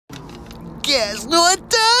Guess what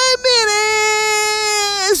time it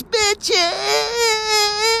is, bitches?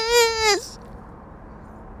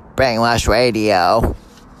 Brainwash Radio.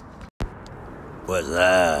 What's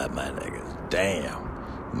up, my niggas? Damn,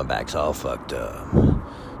 my back's all fucked up.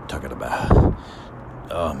 Talking about,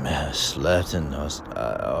 oh man, I slept and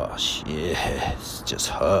oh shit, it just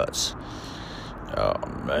hurts. Oh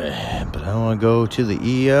man, but I don't want to go to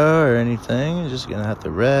the ER or anything. I'm just gonna have to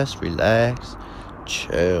rest, relax,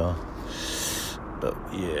 chill. But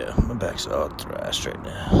yeah, my back's all thrashed right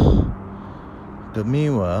now. But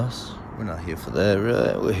meanwhile, we're not here for that,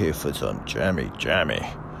 really. We're here for some jammy.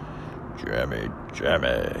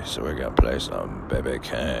 So we're gonna play some Baby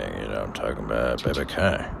King. You know what I'm talking about? Baby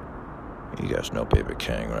King. You guys know Baby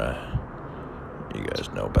King, right? You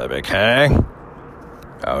guys know Baby King?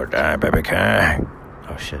 Oh, damn, Baby King.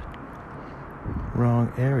 Oh, shit.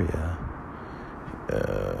 Wrong area.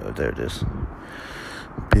 There it is.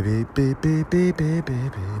 Baby.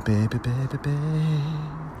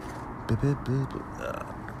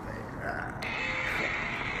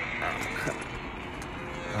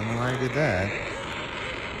 I don't know why I did that.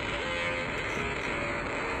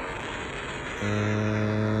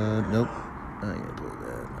 Nope. I ain't gonna play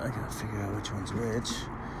that. I gotta figure out which one's which.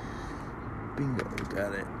 Bingo,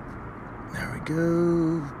 got it. There we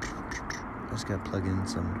go. Just gotta plug in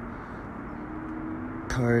some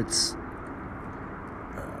parts.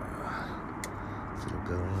 If it'll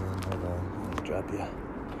go in. Hold on. Let's drop you.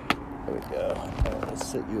 There we go. Alright, let's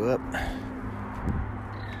set you up.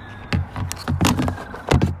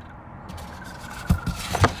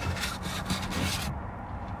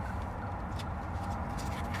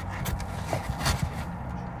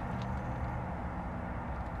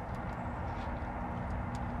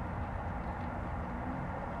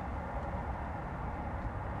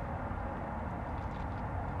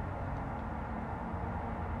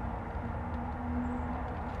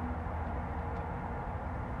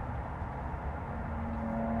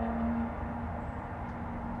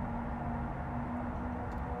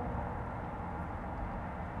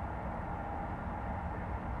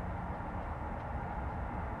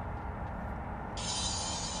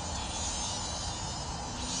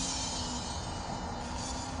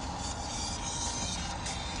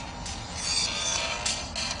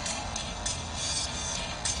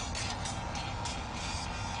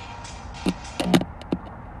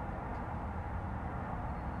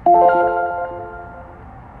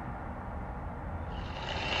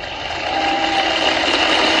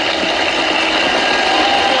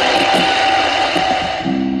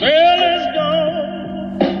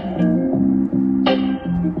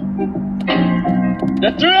 The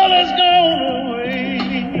thrill is gone away.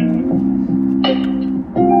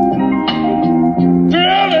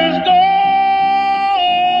 Thrill is gone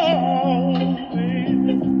away.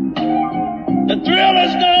 The thrill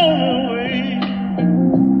is gone away.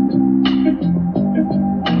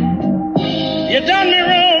 You done me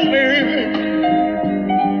wrong, baby,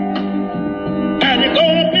 and you're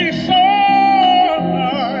gonna be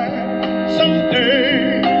sorry someday.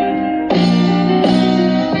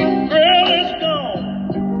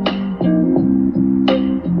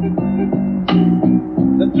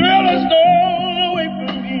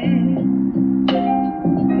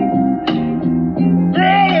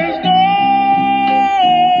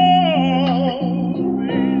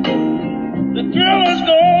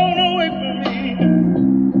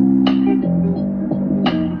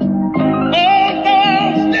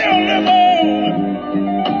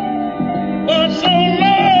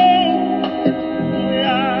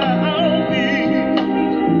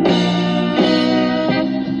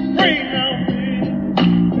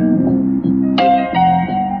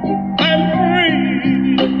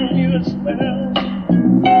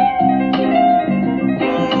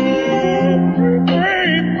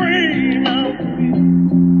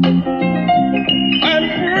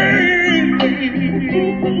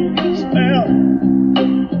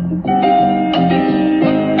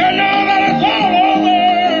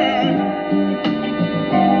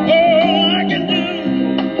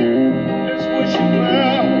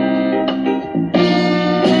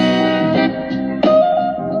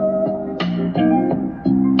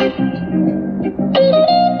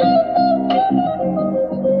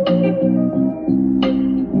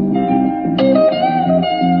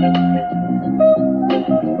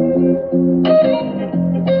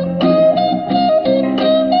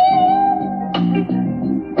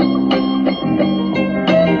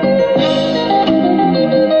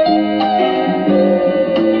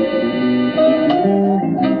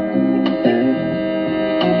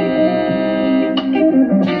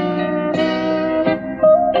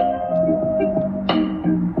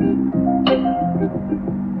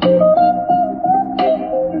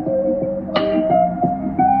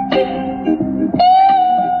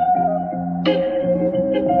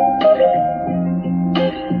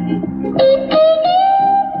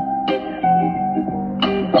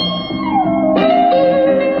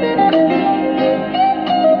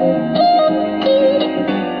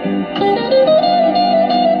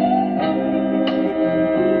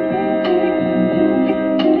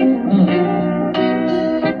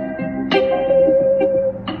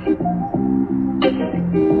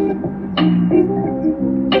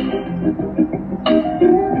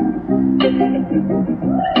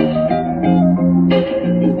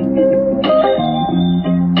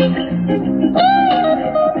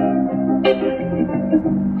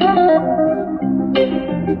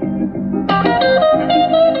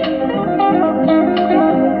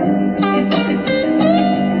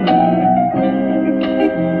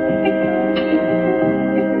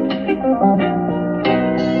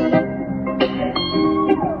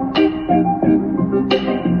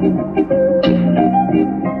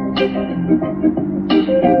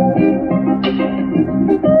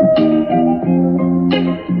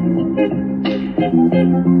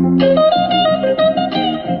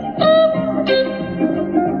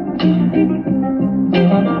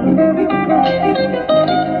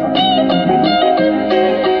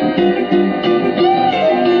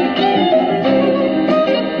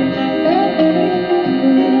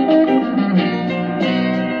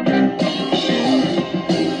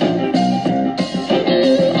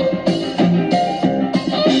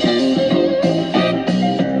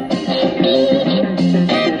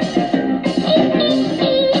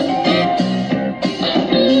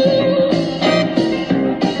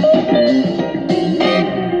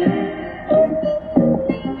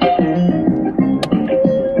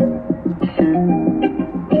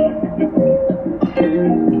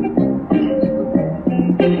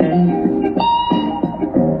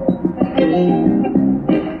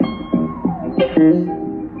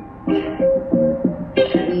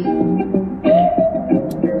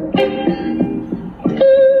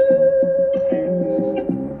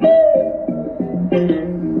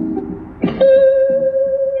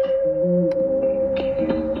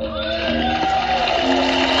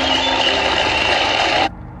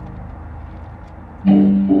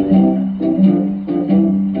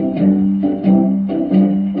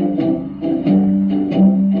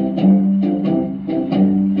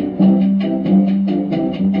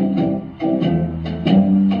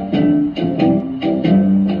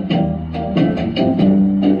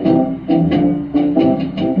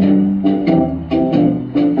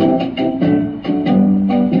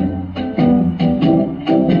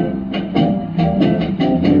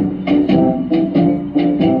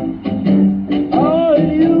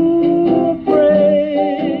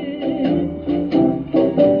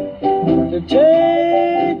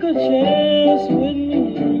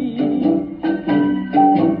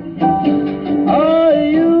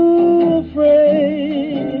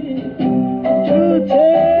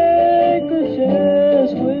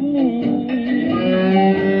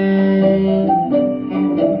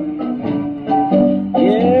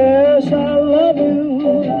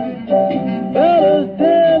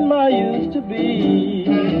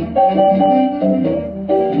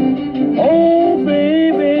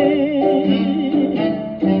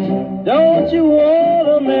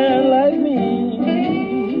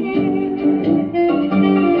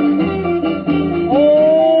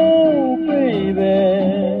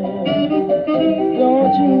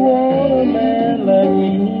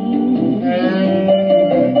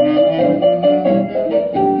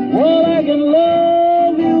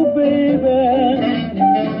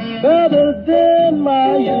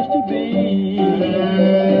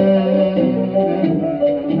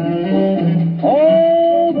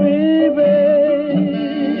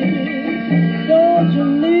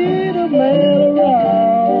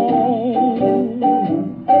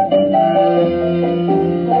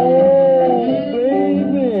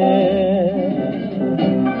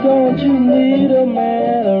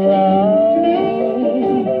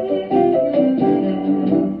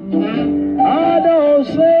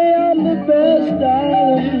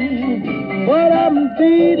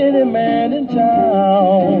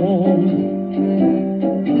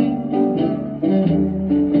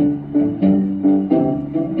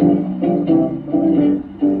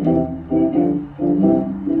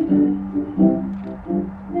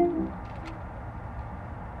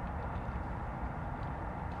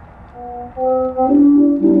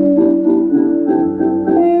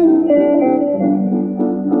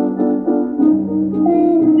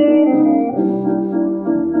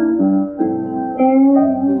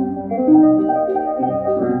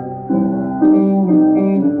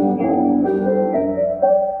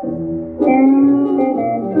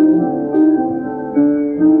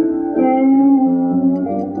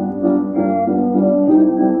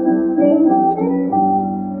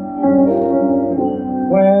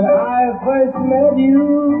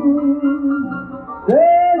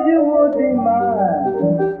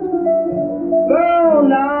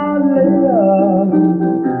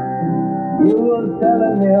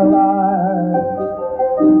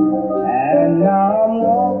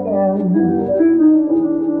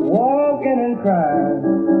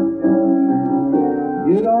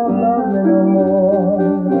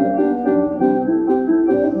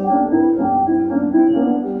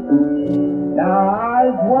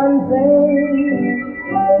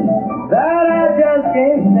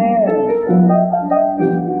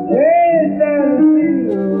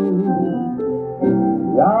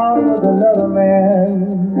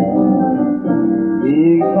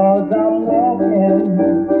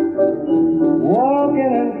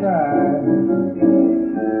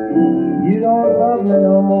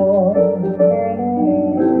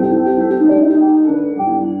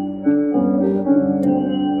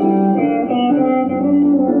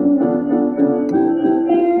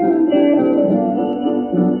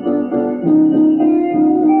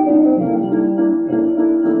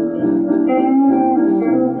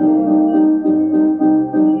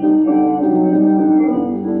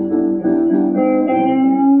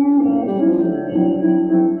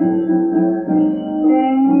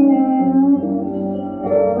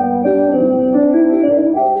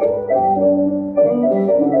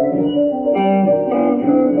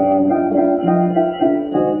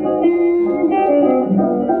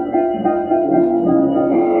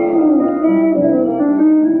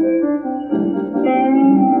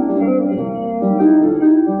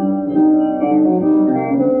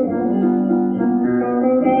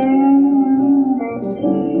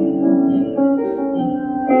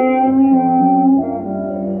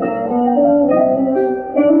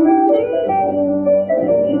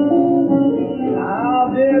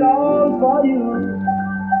 for you.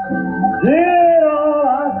 Did all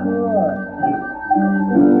I could.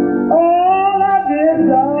 All I did,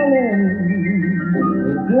 darling,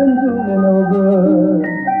 it didn't do me no good.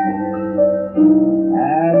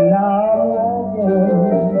 And now I'm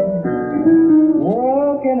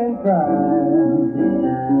walking and crying.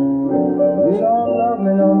 You don't love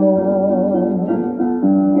me no more.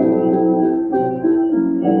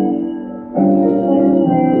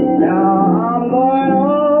 Now I'm going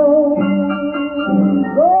home.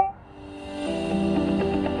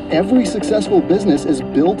 Every successful business is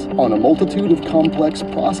built on a multitude of complex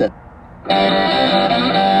processes.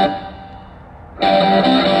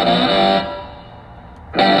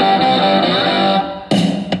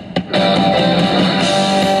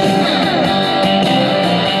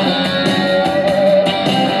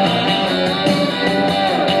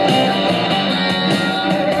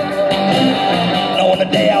 On the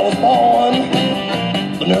day I was born,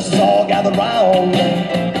 the nurses all gathered round,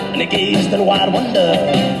 and they gazed in wide wonder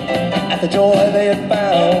at the joy they had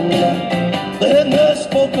found. The head nurse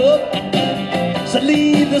spoke up, said,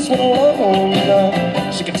 "Leave this one alone."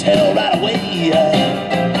 She could tell right away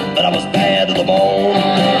that I was bad to the bone,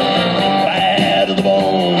 bad to the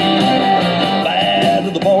bone, bad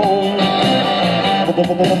to the bone,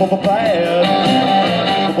 bad,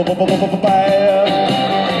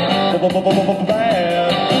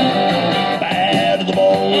 bad to the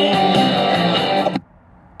bone.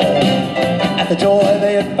 At the joy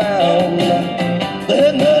they had found, the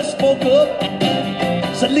head nurse spoke up,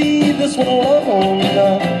 said, "Leave this one alone."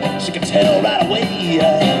 She could tell right away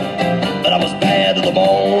that I was bad to the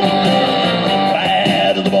bone,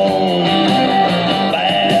 bad to the bone,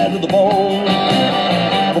 bad to the bone,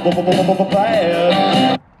 bad,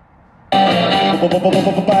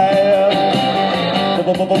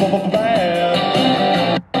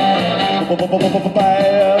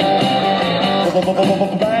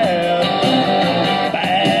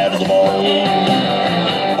 bad to the bone.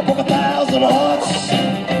 I broke 1,000 hearts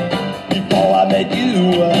before I met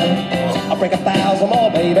you. I'll break 1,000 more,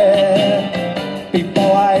 baby,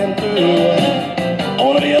 before I am through. I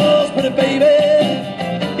wanna be yours, pretty baby,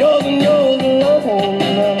 yours and yours alone.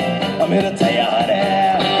 I'm here to tell you, honey,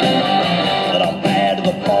 that I'm bad to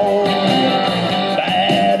the bone,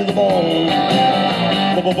 bad to the bone,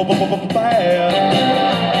 bad,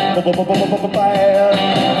 bad,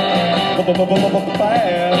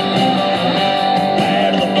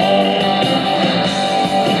 bad to the bone.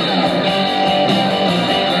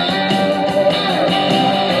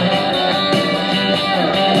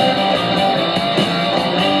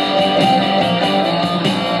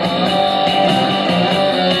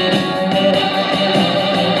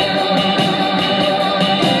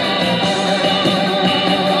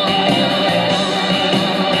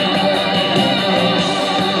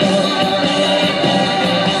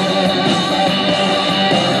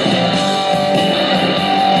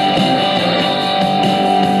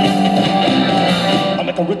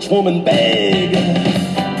 A rich woman beg,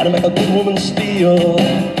 and I make a good woman steal.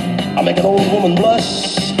 I make an old woman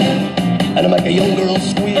blush, and I make a young girl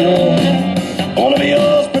squeal. I wanna be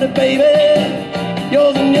yours, pretty baby,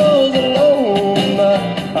 yours and yours alone.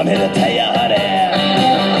 I'm here to tell you, honey,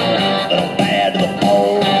 that I'm bad to the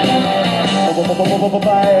bone,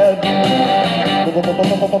 bad,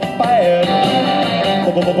 bad,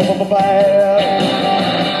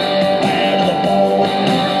 bad to the bone.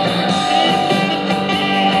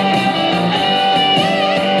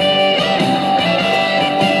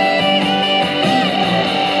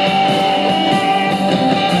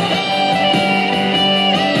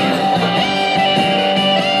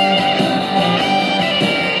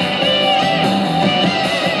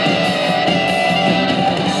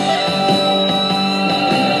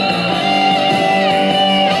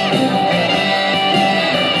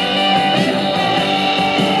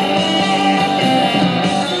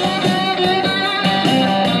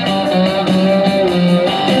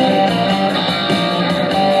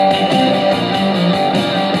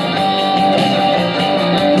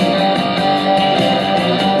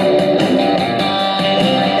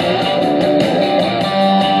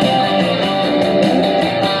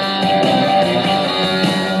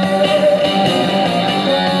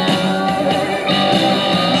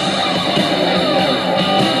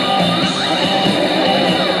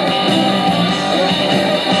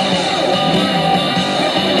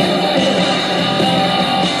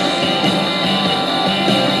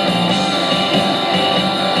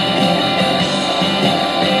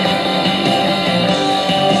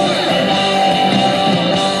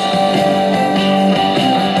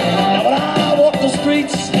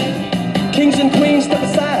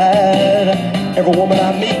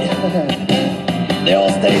 they all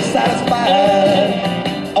stay satisfied.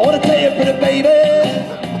 I want to tell you, pretty baby,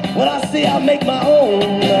 when I see I make my own,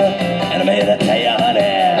 and I'm here to tell you, honey,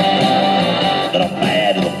 that I'm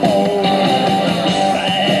bad to the bone,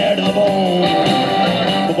 bad to the bone,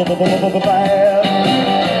 bad,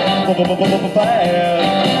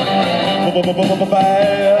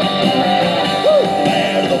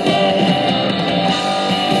 bad to the bone.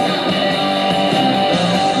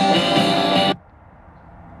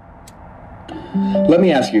 Let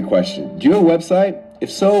me ask you a question. Do you have a website? If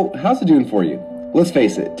so, how's it doing for you? Let's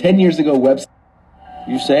face it, 10 years ago, website.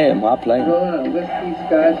 You say it, my play. Hold on, whiskey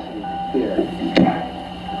scotch here.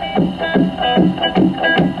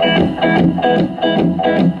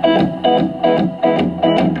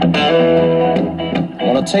 I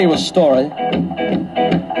want to tell you a story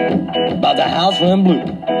about the house in blue.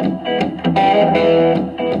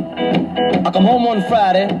 I come home one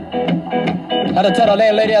Friday, had to tell the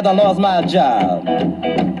landlady I done lost my job.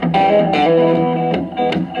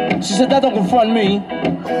 She said, that don't confront me,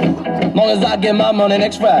 as long as I get my money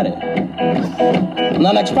next Friday.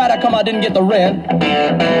 Now next Friday I come, I didn't get the rent,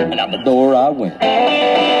 and out the door I went.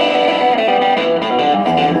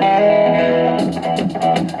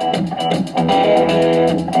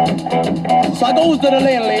 So I goes to the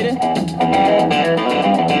landlady.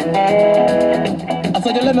 I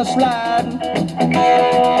said, you let me slide.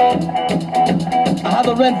 I have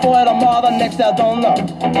the rent for it tomorrow, the next I don't know.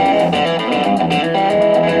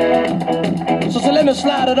 So let me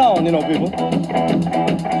slide it on, you know, people.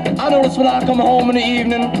 I notice when I come home in the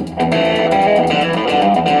evening,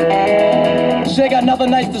 she ain't got nothing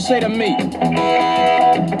nice to say to me.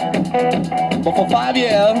 But for 5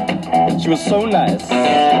 years, she was so nice.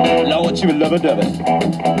 Lord, she was lovey-dovey.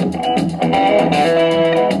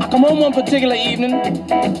 I come home one particular evening.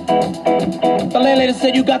 The landlady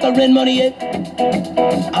said, you got the rent money yet?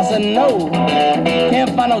 I said, no.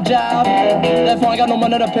 Can't find no job. Therefore, I got no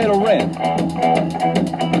money to pay the rent.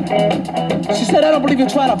 She said, I don't believe you're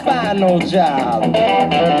trying to find no job.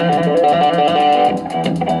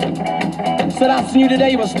 Said, I seen you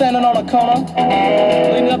today, you were standing on a corner,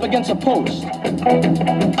 leaning up against a post.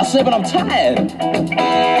 I said, but I'm tired.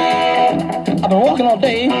 I've been walking all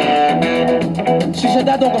day. She said,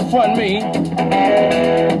 that don't confront me,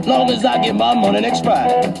 long as I get my money next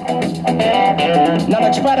Friday. Now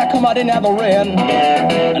next Friday I come out, didn't have the rent,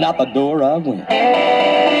 and out the door I went.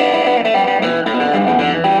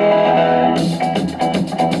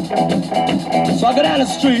 So I go down the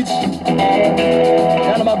streets,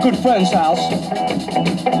 down to my good friend's house.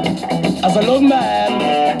 I said, look, man,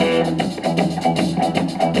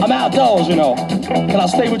 I'm outdoors, you know. Can I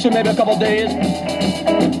stay with you maybe a couple days?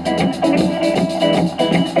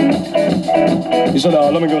 He said,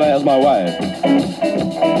 let me go to ask my wife.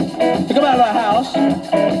 He come out of the house,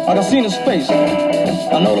 I could see in his face.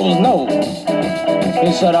 I know there was no.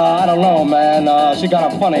 He said, I don't know, man, she kind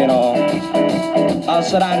of funny, you know. I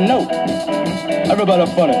said, I know. Everybody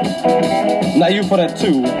funny. Now you funny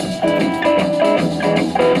too.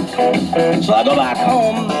 So I go back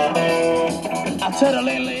home. I tell the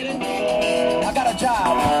landlady, I got a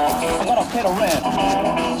job. I'm gonna pay the rent.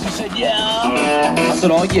 She said, yeah. I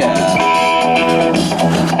said, oh yeah.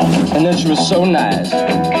 And then she was so nice.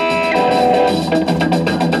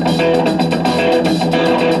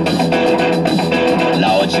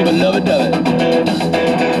 Lord, she was lovey-dovey.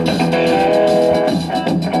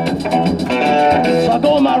 So I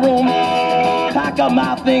go in my room, pack up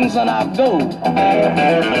my things, and I go.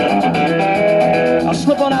 I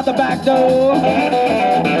slip on out the back door.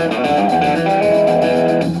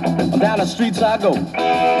 Down the streets I go.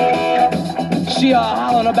 She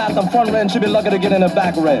hollering about the front rent. She be lucky to get in the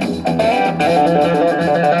back rent.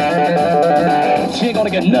 She ain't gonna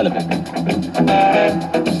get none of it.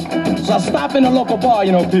 So I stop in the local bar,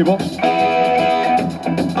 you know, people.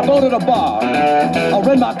 I go to the bar, I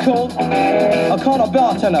rent my coat, I call the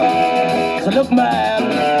bartender. I said, look,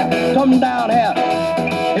 man, come down here.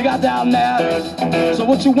 He got down there, so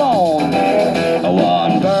what you want?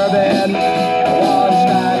 One bourbon, one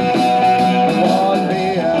scotch, one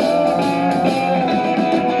beer.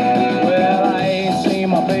 Well, I ain't seen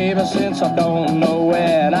my baby since I don't know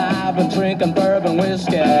when. I've been drinking bourbon,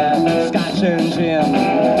 whiskey, scotch and gin.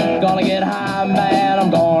 Gonna get high, man, I'm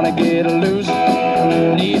gonna get loose.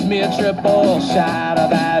 Need me a triple shot of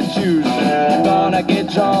that juice. Gonna get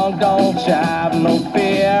drunk, don't you have no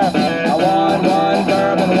fear. I want one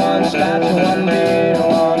bourbon, one scotch, one beer.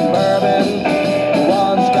 One bourbon,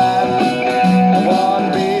 one scotch,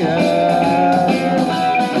 one beer.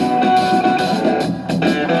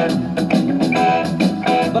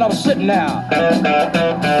 But I'm sitting now.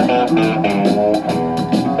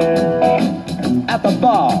 at the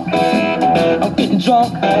bar. I'm getting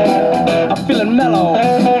drunk, I'm feeling mellow.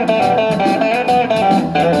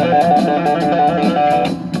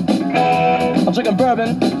 I'm drinking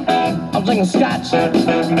bourbon, I'm drinking scotch,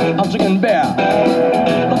 I'm drinking beer.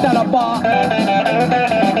 Look down the bar,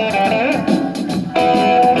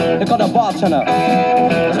 they got the bartender.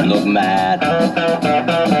 Doesn't look mad.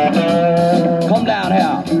 Come down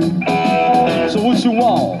here. So what you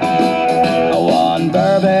want? One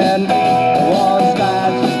bourbon, one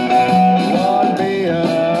scotch, one beer.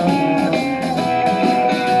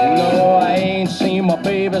 No, I ain't seen my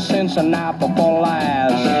baby since the night before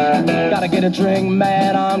last. Gotta get a drink,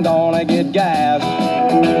 man, I'm gonna get gas.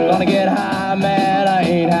 Gonna get high, man, I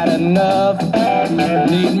ain't had enough.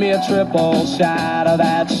 Need me a triple shot of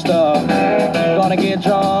that stuff. Gonna get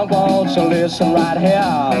drunk, won't you listen right here?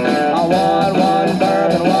 I want one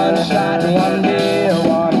bourbon, one shot, and one beer.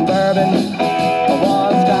 One bourbon,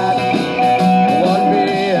 one scotch, one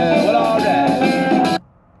beer. Well, all right.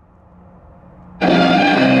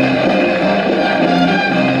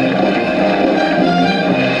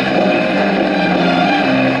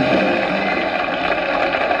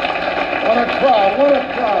 What a crowd, what a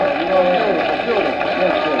crowd. You know, beautiful, beautiful.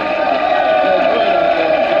 Yes, sir. Yeah, great out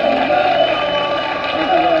there.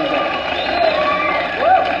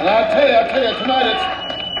 And I'll tell you,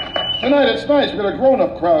 tonight it's nice. We got a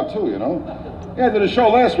grown-up crowd, too, you know. Yeah, I did a show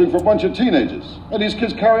last week for a bunch of teenagers. And these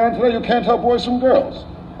kids carry on today, you can't tell boys from girls.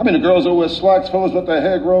 I mean, the girls that wear slacks, fellas let their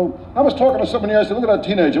hair grow. I was talking to someone here, I said, look at that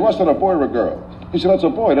teenager, what's that, a boy or a girl? He said, that's a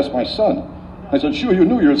boy, that's my son. I said, sure, you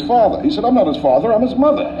knew you're his father. He said, I'm not his father, I'm his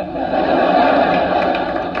mother.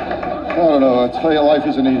 I don't know, I tell you, life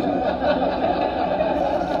isn't easy.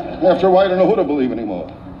 After a while, I don't know who to believe anymore.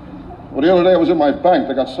 Well, the other day I was in my bank.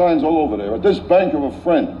 They got signs all over there. At this bank of a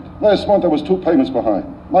friend. Last month I was 2 payments behind.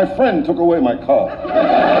 My friend took away my car.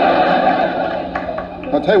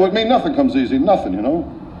 I tell you what, me, nothing comes easy. Nothing, you know.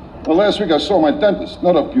 Well, last week I saw my dentist.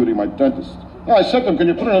 Not a beauty, my dentist. Yeah, I said to him, can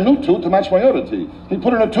you put in a new tooth to match my other teeth? He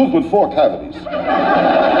put in a tooth with 4 cavities.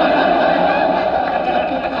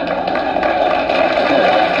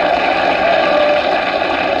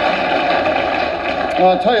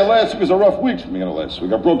 I'll tell you, last week was a rough week for me, last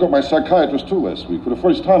week. I broke up my psychiatrist, too, last week. For the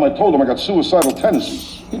first time, I told him I got suicidal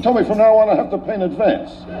tendencies. He told me from now on I have to pay in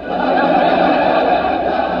advance.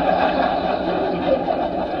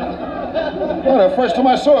 Well, the first time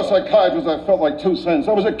I saw a psychiatrist, I felt like 2 cents.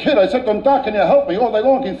 I was a kid. I said to him, Doc, can you help me? All day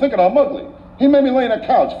long, he's thinking I'm ugly. He made me lay in a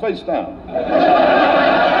couch, face down.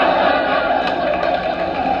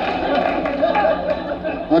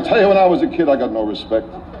 I'll tell you, when I was a kid, I got no respect.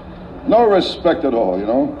 No respect at all, you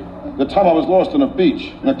know. The time I was lost on a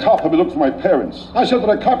beach, and a cop had me look for my parents. I said to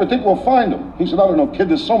the cop, I think we'll find them. He said, I don't know, kid,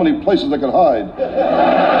 there's so many places I could hide.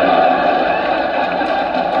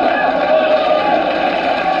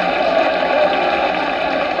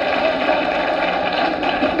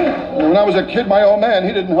 And when I was a kid, my old man,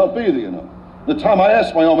 he didn't help either, you know. The time I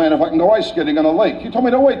asked my old man if I can go ice skating on a lake, he told me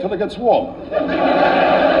to wait till it gets warm.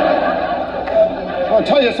 I'll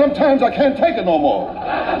tell you, sometimes I can't take it no more.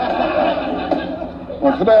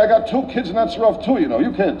 Well, today I got 2 kids, and that's rough, too, you know.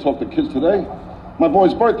 You can't talk to kids today. My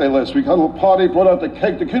boy's birthday last week. Had a little party, brought out the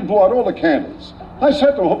cake. The kid blew out all the candles. I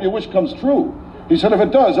said to him, hope your wish comes true. He said, if it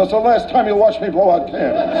does, that's the last time you'll watch me blow out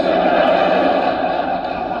candles.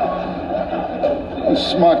 A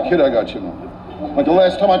smart kid I got, you know. Like the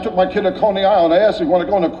last time I took my kid to Coney Island, I asked him if he wanted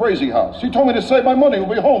to go in a crazy house. He told me to save my money. We'll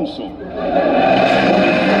be home soon.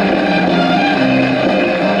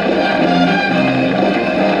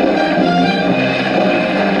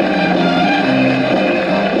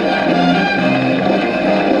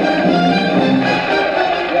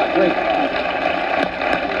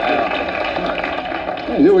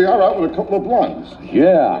 Here we are out with a couple of blondes.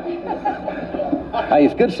 Yeah. Hey,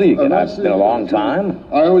 it's good to see you again. It's been a long time.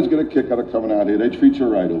 I always get a kick out of coming out here. They treat you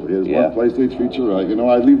right over here. There's one place they treat you right. You know,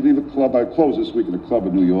 I leave the club. I close this week in the club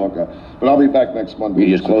in New York. But I'll be back next Monday. You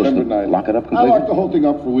just close September it? 9th. Lock it up completely? I lock the whole thing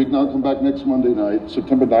up for a week. Now I'll come back next Monday night,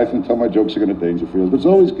 September 9th, and tell my jokes again at Dangerfield. But it's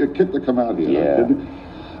always a kick to come out here. Yeah.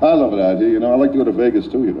 I love it out here. You know, I like to go to Vegas,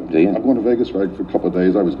 too, you know. Do you? I'm going to Vegas for a couple of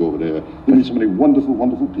days. I always go over there. You meet so many wonderful,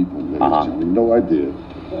 wonderful people in Vegas, Johnny. No idea.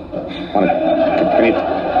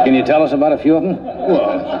 Can you tell us about a few of them?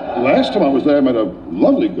 Well, last time I was there, I met a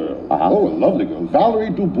lovely girl. Oh, a lovely girl. Valerie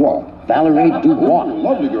Dubois. Valerie Dubois? Oh,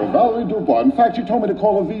 lovely girl. Valerie Dubois. In fact, she told me to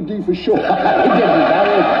call her VD for short.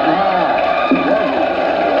 Valerie?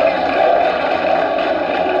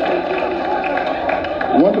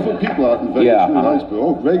 Wonderful people out in Vegas. Yeah, really nice. But,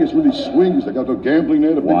 oh, Vegas really swings. They got the gambling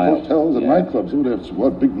there, the big hotels and nightclubs. Oh, that's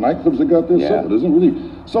what big nightclubs they got there. Yeah. So it isn't really.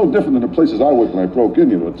 So different than the places I worked when I broke in,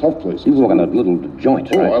 tough places. You work in a little joint,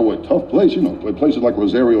 Oh, right? I worked tough place, places like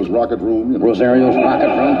Rosario's Rocket Room, Rosario's Rocket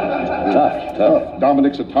Room? Tough.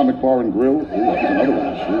 Dominic's Atomic Bar and Grill. Ooh, that was another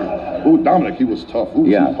one, sure. Ooh, Dominic, he was tough. Ooh,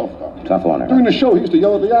 Yeah, he tough, Dominic. tough on her. During the show, he used to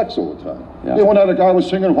yell at the acts all the time. Yeah. One night a guy was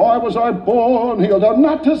singing, "Why was I born?" He yelled out,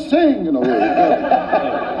 "Not to sing,"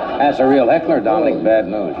 That's a real heckler, Dominic. Bad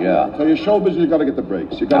news, yeah. Tell you, show business, you got to get the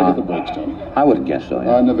breaks. You got to get the breaks, Tony. I would guess so,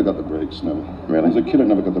 yeah. I never got the breaks, never. Really? As a kid, I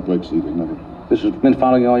never got the breaks either, never. This has been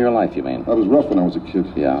following you all your life, you mean? I was rough when I was a kid.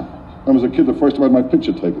 Yeah. I was a kid the first time I had my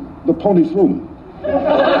picture taken. The pony threw me.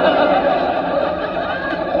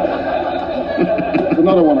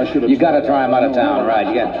 Another one I should have. You got to try him out of town, right?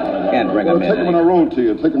 You can't bring him in. Take him on a road to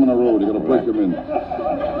you. Take him on a road. You got to break him in.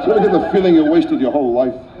 So you ever get the feeling you wasted your whole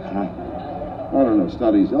life? I don't know. It's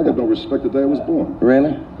not easy. I got no respect the day I was born.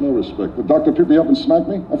 Really? No respect. The doctor picked me up and smacked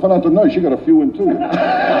me. I found out the nurse, she got a few in too.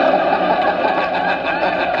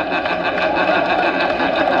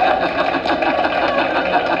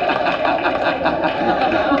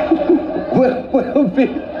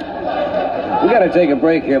 We got to take a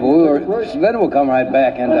break here, but then we'll come right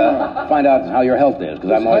back and find out how your health is,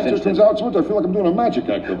 because I'm always This interested. comes out so much, I feel like I'm doing a magic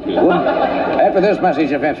act up here. Well, after this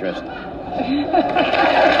message of interest.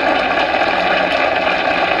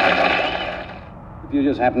 If you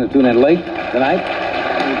just happen to tune in late tonight,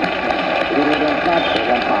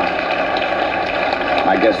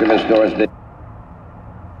 I guess you're Miss Doris Day.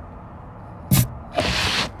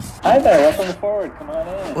 Hi there, welcome to Forward. Come on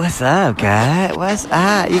in. What's up, guys? What's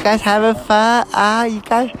up? You guys having fun? Are you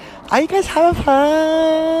guys having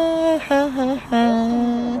fun?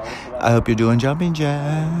 I hope you're doing jumping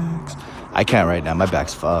jacks. I can't right now. My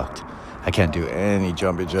back's fucked. I can't do any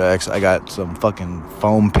jumping jacks. I got some fucking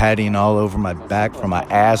foam padding all over my back from my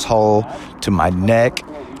asshole to my neck.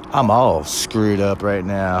 I'm all screwed up right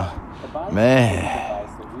now.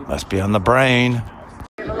 Man, must be on the brain.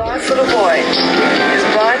 The lost little boy. His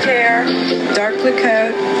blonde hair, dark blue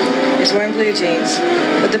coat, he's wearing blue jeans.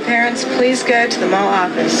 Would the parents please go to the mall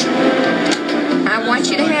office? I want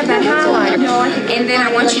you to have that highlighter, and then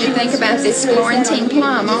I want you to think about this Florentine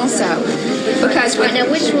plum also, because now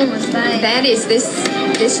which one was that? That is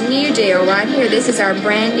this new deal right here. This is our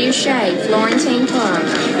brand new shade, Florentine plum.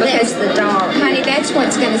 Because the dark, honey, that's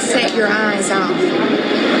what's going to set your eyes off.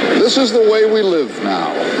 This is the way we live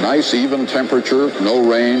now. Nice even temperature, no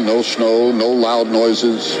rain, no snow, no loud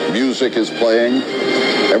noises. Music is playing.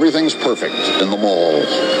 Everything's perfect in the malls.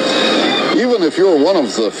 Even if you're one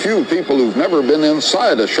of the few people who've never been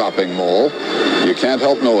inside a shopping mall, you can't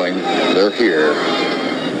help knowing they're here.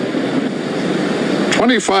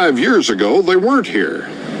 25 years ago, they weren't here.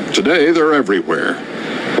 Today, they're everywhere.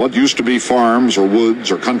 What used to be farms or woods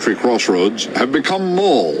or country crossroads have become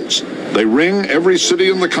malls. They ring every city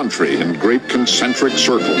in the country in great concentric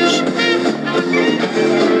circles.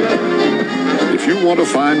 If you want to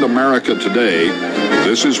find America today,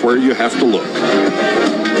 this is where you have to look.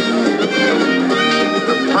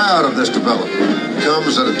 We're proud of this development. It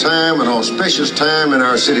comes at a time, an auspicious time in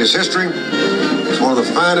our city's history. It's one of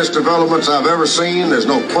the finest developments I've ever seen. There's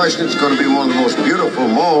no question it's going to be one of the most beautiful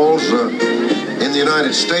malls in the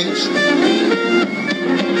United States.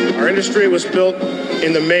 Our industry was built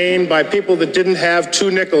in the main by people that didn't have two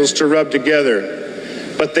nickels to rub together.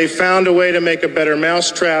 But they found a way to make a better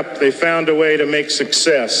mousetrap. They found a way to make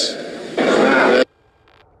success.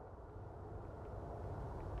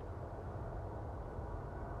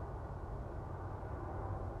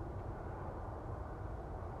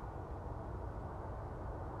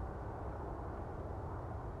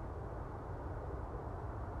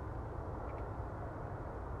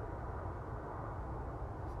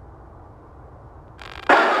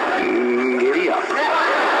 Giddy up.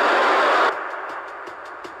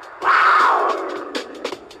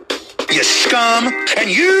 You scum, and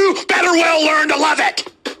you better well learn to love it.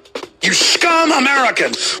 You scum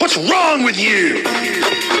Americans, what's wrong with you?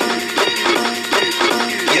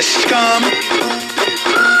 You scum.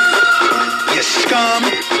 You scum.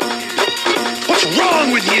 What's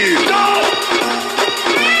wrong with you? No!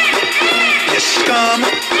 You scum.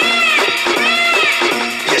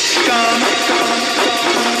 You scum.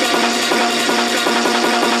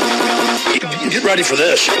 Get ready for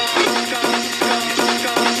this.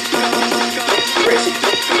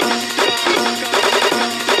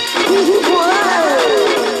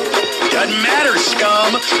 Doesn't matter,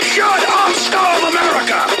 scum. Shut up, scum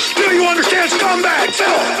America! Do you understand scumbag, Phil?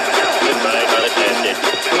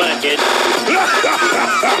 Come on, kid.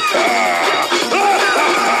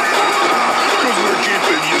 Because we're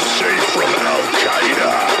keeping you safe from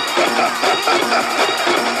Al-Qaeda.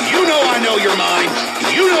 You know I know your mind.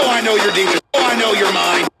 You know I know your deep. I know your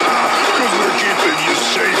mind. Because we're keeping you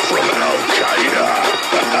safe from Al-Qaeda.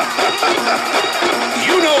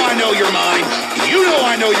 You know I know your mind. You know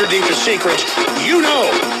I know your deepest secrets. You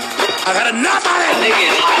know I've had enough of it.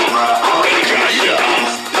 Al-Qaeda.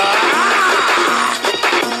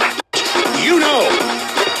 You know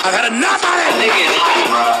I've had enough of it.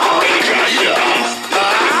 Al-Qaeda.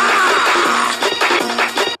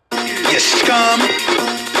 You scum.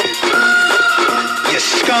 You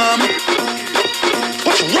scum.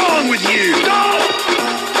 What's wrong with you?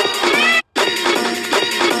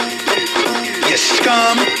 You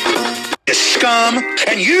scum. You scum.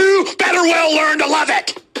 And you better well learn to love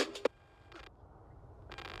it.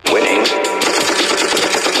 Winning.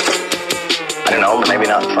 I don't know, maybe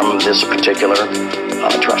not from this particular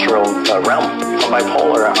terrestrial realm. From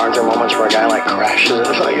bipolar, aren't there moments where a guy like crashes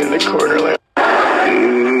it like in the corner like,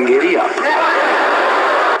 giddy up.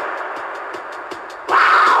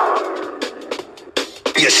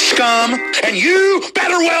 You scum, and you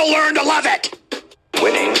better well learn to love it.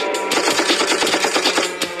 Winning.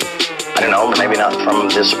 I don't know, maybe not from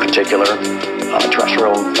this particular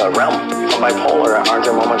terrestrial realm. From bipolar, aren't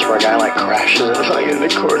there moments where a guy like crashes it like in the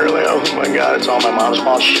corner like, oh my God, it's all my mom's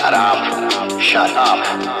fault. Shut up. Shut up.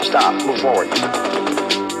 Stop. Move forward.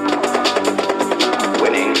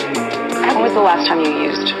 Winning. When was the last time you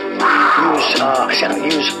used?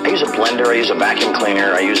 I use a blender, I use a vacuum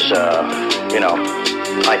cleaner, I use,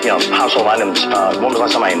 household items. When was the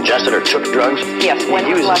last time I ingested or took drugs? Yes, when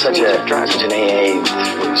was the last time you took drugs? Such an AA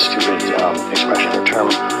stupid expression or term.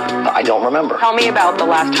 I don't remember. Tell me about the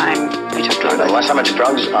last time you took drugs. The last time I took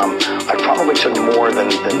drugs, I probably took more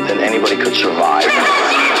than anybody could survive. What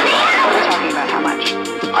are we talking about? How much?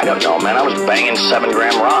 I don't know, man. I was banging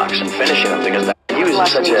 7-gram rocks and finishing them because I use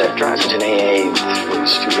such an AA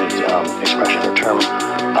stupid expression or term.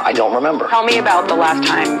 I don't remember. Tell me about the last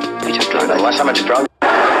time you took drugs. The last time I took drugs,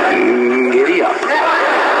 giddy up.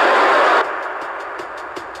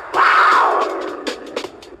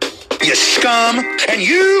 You scum, and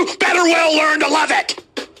you better well learn to love it.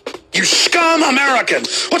 You scum American.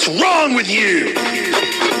 What's wrong with you?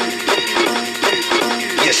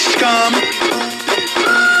 You scum.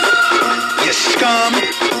 You scum.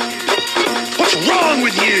 What's wrong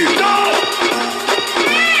with you?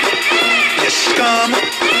 You scum.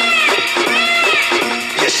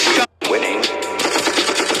 You scum. Winning.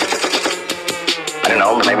 I don't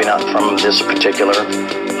know, maybe not from this particular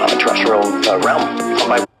terrestrial realm. From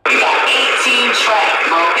my 18-track,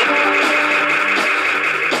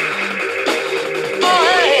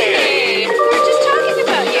 Hey, we're just talking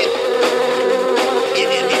about you.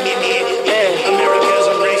 America's a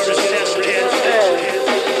racist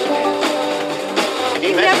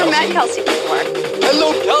You've never met Kelsey before.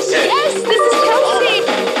 Hello, Kelsey. Yes, this is Kelsey.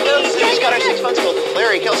 Kelsey, she's got our 6 months old.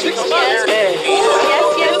 Larry, Kelsey. Yes.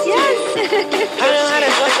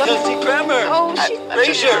 Kelsey Grammer. Oh, she's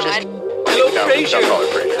Frazier. Hello, Frazier.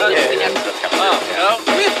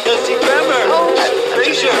 Kelsey Grammer. Oh,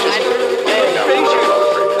 Frazier.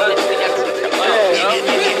 Frazier.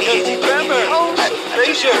 Kelsey Grammer.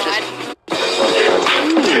 Frazier.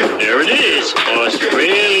 There it is,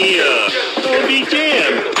 Australia. Oh, be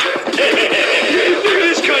damned. Look at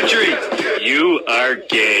this country. You are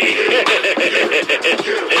gay.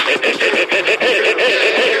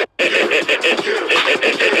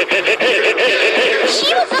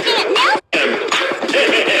 she was looking at Nelson.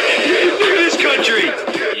 Look at this country.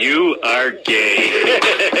 You are gay.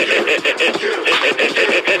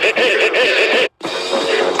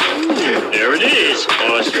 There it is,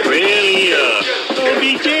 Australia. Oh,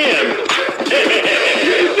 be damned.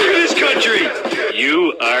 Look at this country.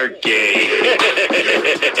 You are gay.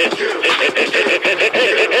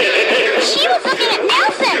 She was looking at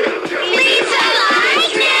Nelson. Lisa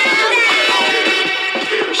likes Nelson.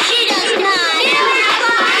 She does not. Lisa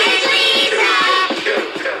likes Lisa.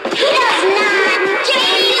 He does not.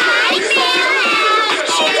 Jane likes Millhouse.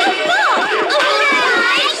 She's a fool. Who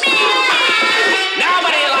likes Millhouse?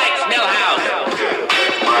 Nobody likes Millhouse.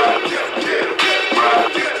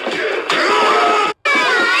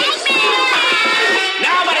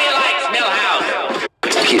 Nobody likes Millhouse.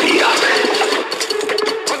 giddy up.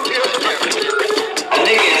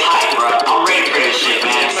 Niggas hype, bro. I'm ready for this shit,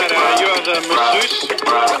 man. You are the masseuse.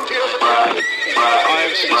 I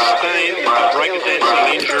have sustained a breakdancing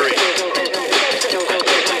injury.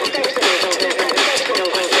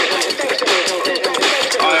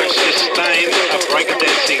 I have sustained a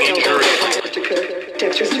breakdancing injury.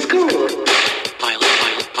 Textures in school.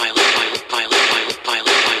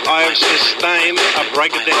 I have sustained a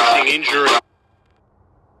breakdancing injury.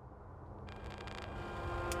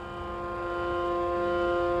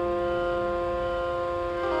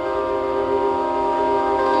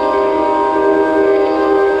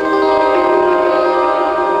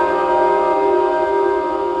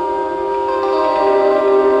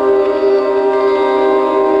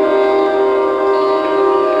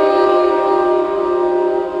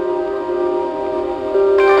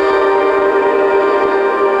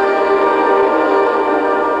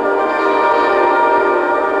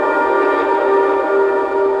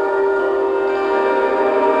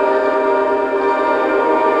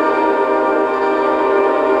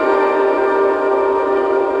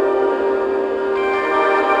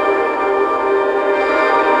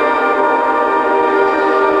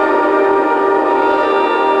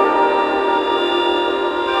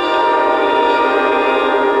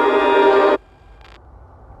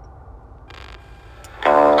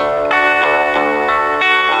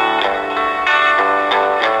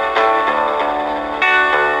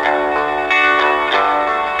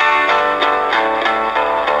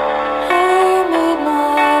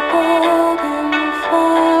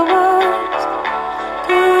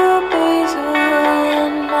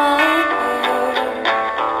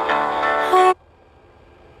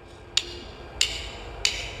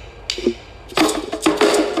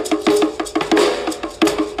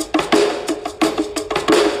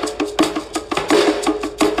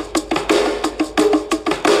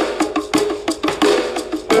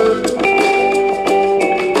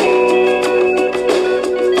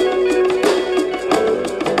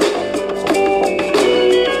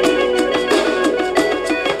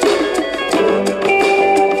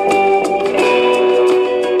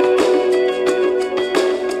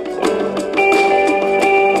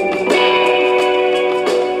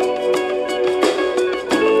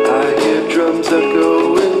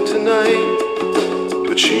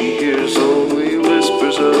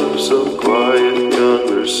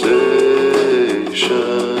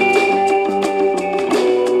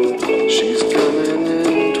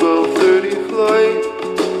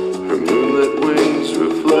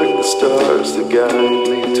 guide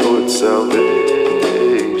me towards salvation.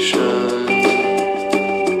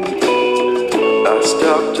 I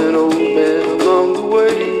stopped an old man along the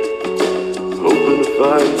way, hoping to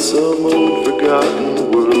find some old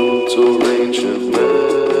forgotten words or ancient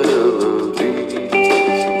melodies.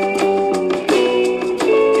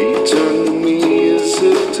 He turned to me as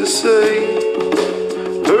if to say,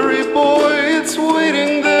 hurry boy, it's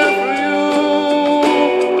waiting there for you.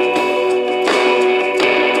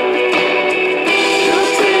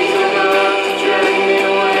 Just take the love to drag me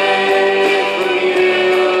away from you.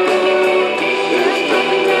 There's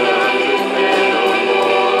nothing that I could bear no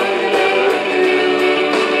more than ever do.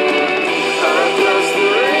 I've lost the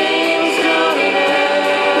rain's gone and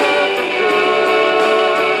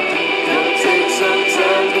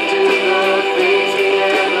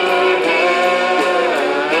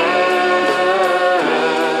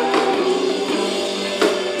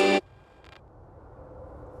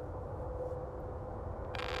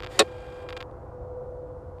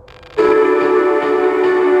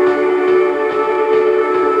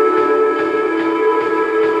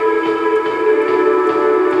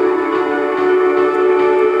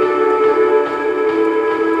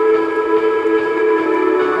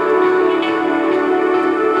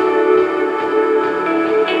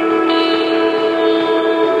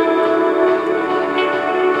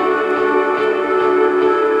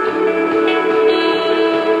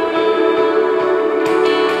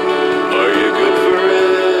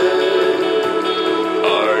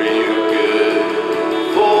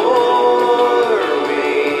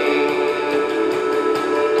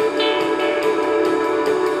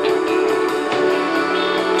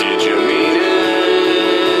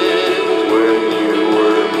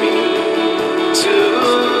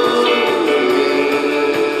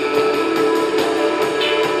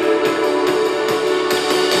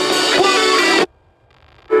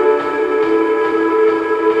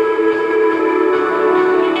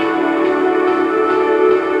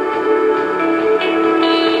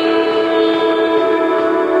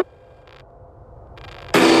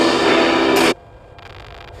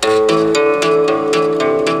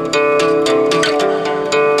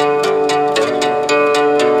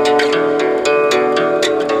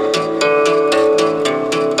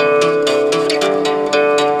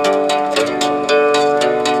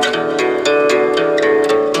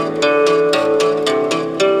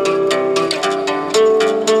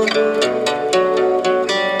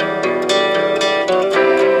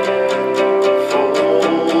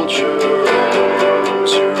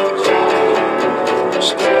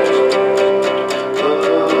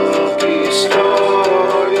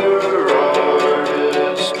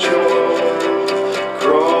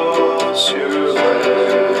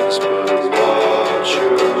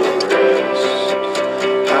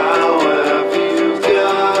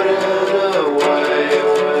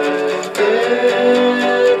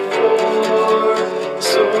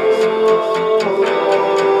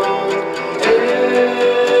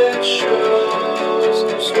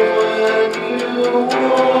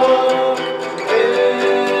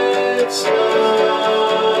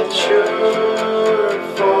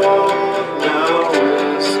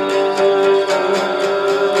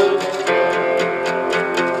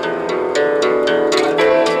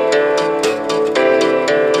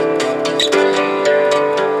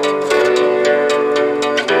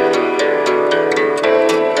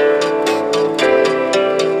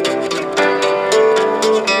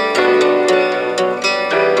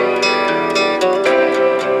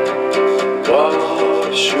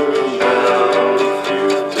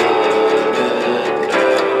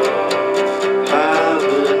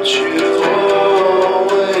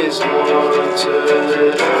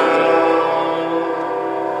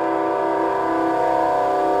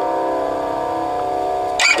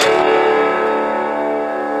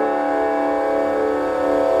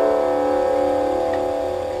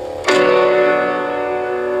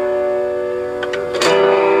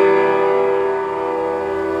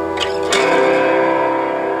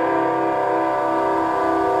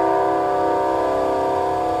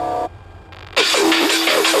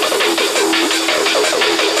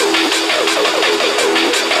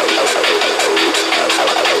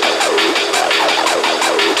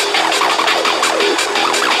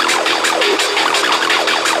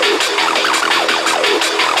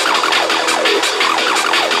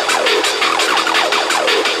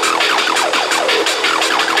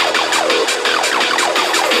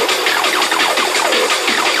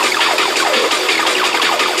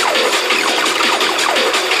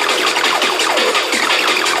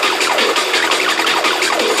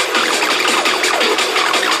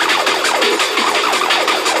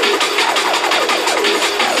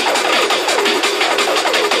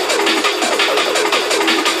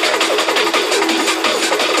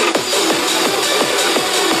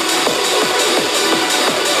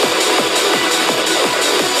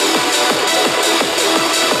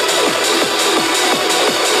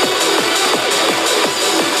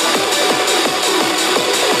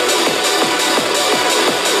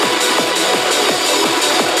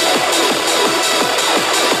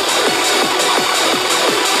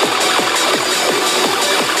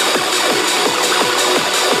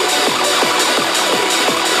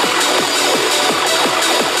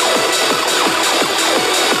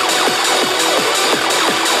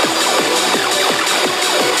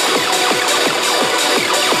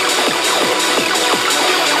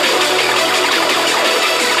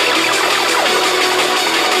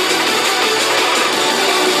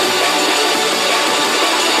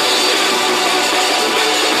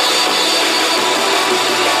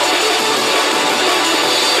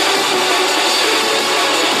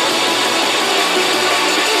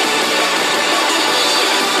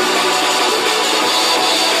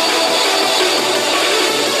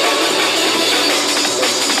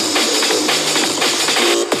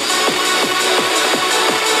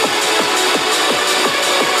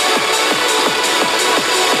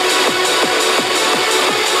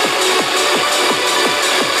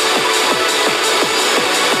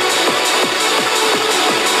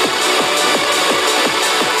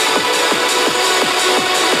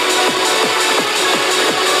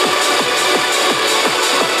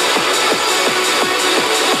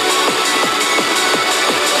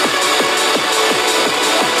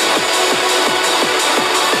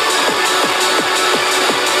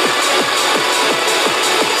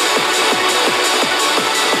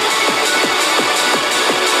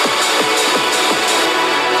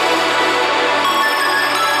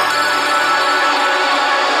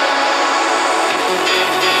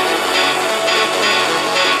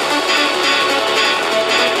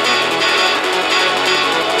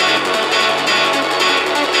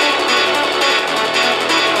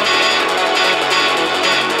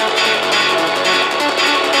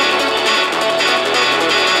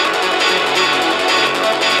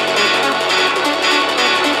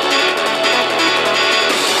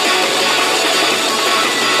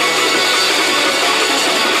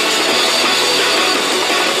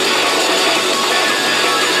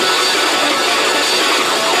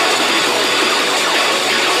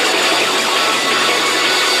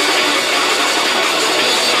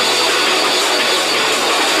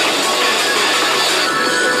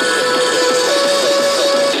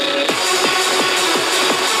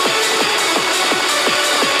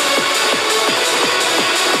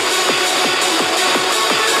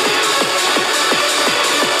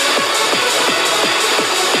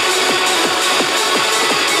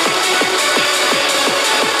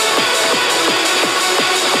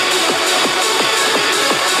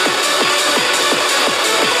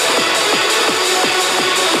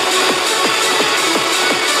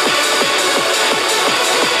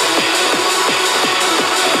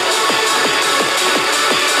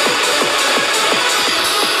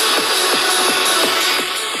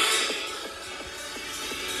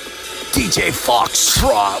DJ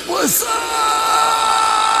Foxtrot, what's up?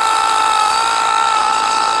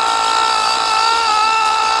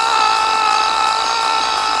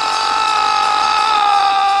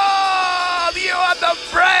 You on the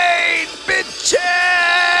brain, bitches!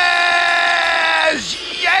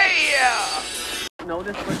 Yeah!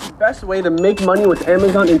 Notice, but the best way to make money with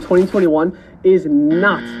Amazon in 2021 is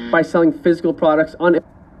not by selling physical products on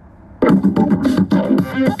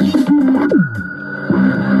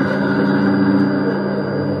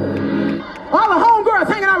all the homegirls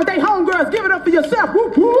hanging out with they homegirls, give it up for yourself.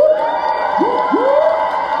 Whoop, whoop. Whoop, whoop.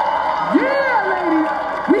 Yeah, ladies.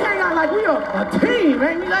 We hang out like we are a team,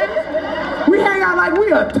 ain't we, ladies? We hang out like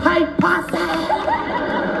we a tight posse.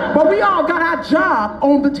 But we all got our job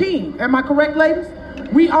on the team. Am I correct, ladies?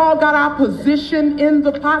 We all got our position in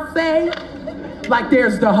the posse. Like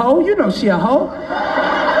there's the hoe. You know she a hoe.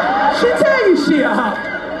 She tell you she a hoe.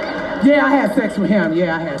 Yeah, I had sex with him.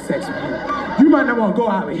 Yeah, I had sex with him. You might not want to go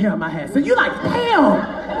out with him. I had sex. You like,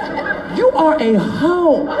 damn, you are a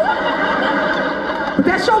hoe. But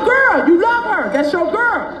that's your girl. You love her. That's your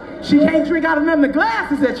girl. She can't drink out of none of the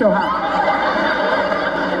glasses at your house.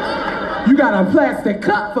 You got a plastic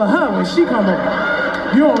cup for her when she come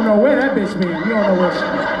over. You don't know where that bitch been. You don't know where she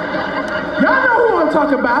been. Y'all know who I'm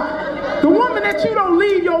talking about. The woman that you don't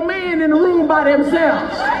leave your man in the room by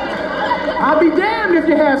themselves. I'll be damned if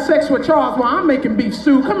you have sex with Charles while I'm making beef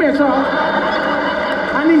stew. Come here, Charles.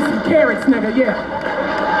 I need some carrots, nigga, yeah.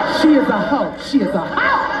 She is a hoe. She is a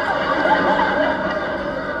hoe.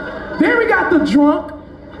 Then we got the drunk.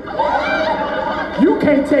 You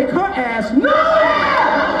can't take her ass nowhere.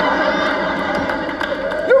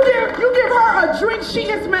 You give her a drink, she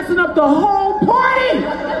is messing up the whole party.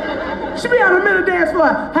 She be on the middle dance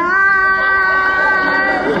floor. Hi.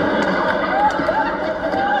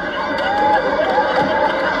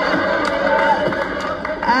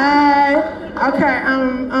 Okay,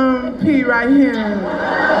 P right here.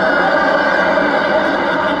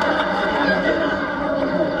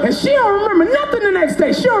 And she don't remember nothing the next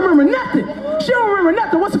day. She don't remember nothing. She don't remember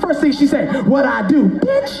nothing. What's the first thing she say? What I do,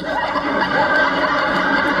 bitch?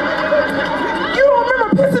 You don't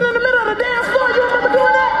remember pissing in the middle of the dance floor? You don't remember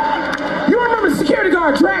doing that? You don't remember the security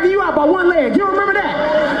guard dragging you out by one leg? You don't remember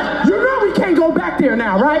that? You know we can't go back there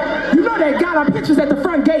now, right? You know they got our pictures at the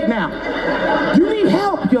front gate now. You need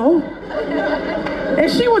help, yo. And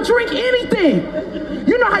she would drink anything.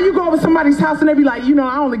 You know how you go over somebody's house and they be like, you know,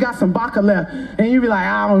 I only got some vodka left. And you be like,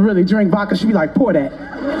 I don't really drink vodka. She be like, pour that.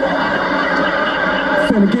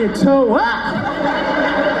 Finna get towed up.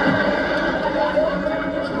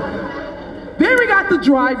 Then we got the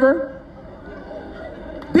driver.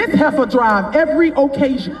 This heifer drive every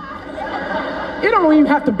occasion. It don't even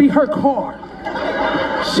have to be her car.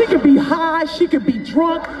 She could be high, she could be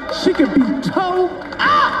drunk, she could be towed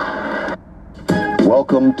up.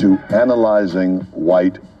 Welcome to Analyzing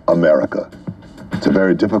White America. It's a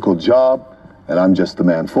very difficult job, and I'm just the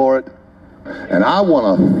man for it. And I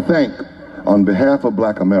want to thank, on behalf of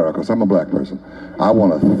Black America, because I'm a black person, I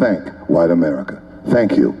want to thank white America.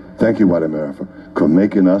 Thank you, white America, for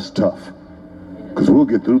making us tough. Because we'll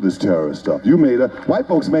get through this terrorist stuff. White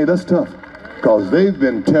folks made us tough, because they've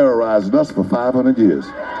been terrorizing us for 500 years.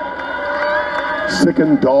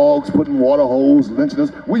 Sicking dogs, putting water holes, lynching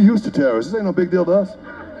us. We used to terrorists. This ain't no big deal to us.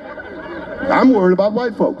 I'm worried about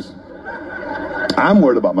white folks. I'm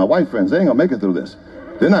worried about my white friends. They ain't gonna make it through this.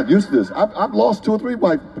 They're not used to this. I've lost 2 or 3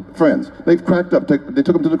 white friends. They've cracked up. They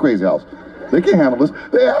took them to the crazy house. They can't handle this.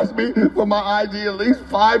 They asked me for my ID at least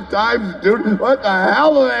 5 times, dude. What the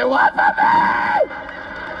hell do they want from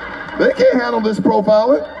me? They can't handle this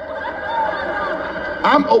profiling.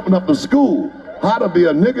 I'm opening up the school. How to be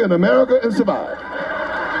a nigga in America and survive.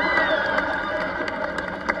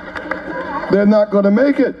 They're not going to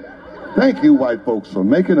make it. Thank you, white folks, for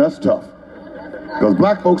making us tough. Because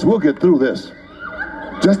black folks will get through this.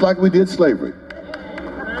 Just like we did slavery.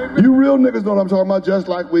 You real niggas know what I'm talking about, just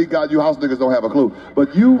like we got. You house niggas don't have a clue.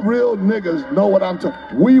 But you real niggas know what I'm talking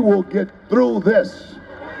about. We will get through this.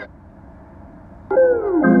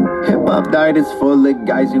 Hip-hop diet is full of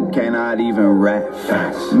guys who cannot even rap.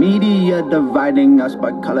 Facts. Media dividing us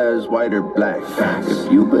by colors, white or black. Facts.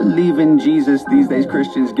 If you believe in Jesus, these days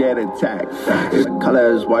Christians get attacked. Facts. If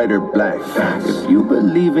color is white or black. Facts. If you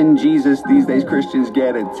believe in Jesus, these days Christians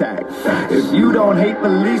get attacked. Facts. If you don't hate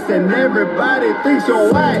police, then everybody thinks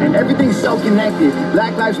you're white. And everything's so connected.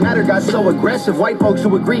 Black Lives Matter got so aggressive. White folks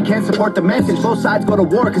who agree can't support the message. Both sides go to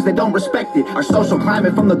war because they don't respect it. Our social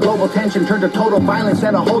climate from the global tension turned to total violence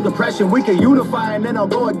and a whole depression. nation. We can unify and then I'll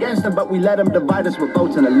go against them, but we let them divide us with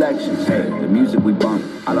votes and elections. Hey, the music we bump,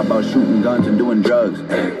 all about shooting guns and doing drugs.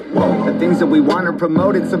 Hey, whoa, the things that we want are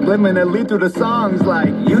promoted subliminally through the songs like,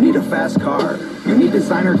 you need a fast car, you need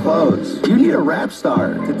designer clothes, you need a rap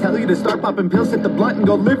star to tell you to start popping pills, hit the blunt and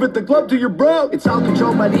go live at the club till you're broke. It's all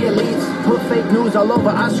controlled by the elites, put fake news all over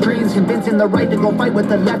our screens, convincing the right to go fight with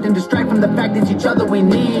the left and distract from the fact it's each other we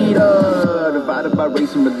need. Divided by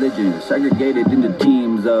race and religion, segregated into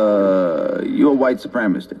teams. You a white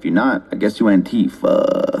supremacist. If you're not, I guess you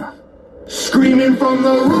Antifa. Screaming from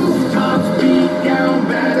the rooftops, beat down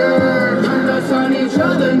better. Turn us on each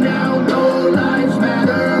other now, no lives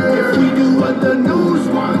matter. If we do what the news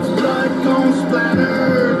wants, blood gon'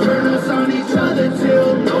 splatter. Turn us on each other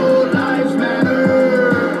till no lives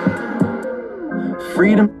matter.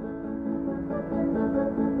 Freedom.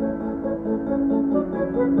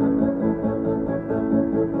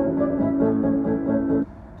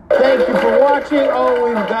 Thank you for watching. Oh,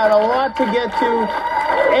 we've got a lot to get to.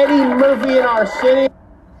 Eddie Murphy in our city.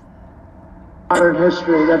 Modern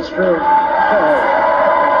history, that's true.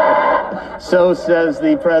 So says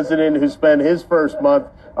the president who spent his first month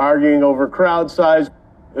arguing over crowd size,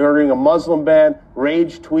 ordering a Muslim ban,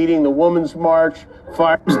 rage tweeting the Women's March,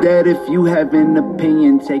 Fire's dead. If you have an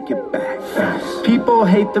opinion, take it back. People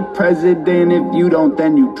hate the president. If you don't,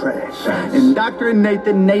 then you trash. Indoctrinate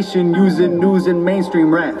the nation using news and mainstream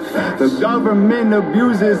rap. The government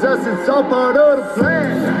abuses us. It's all part of the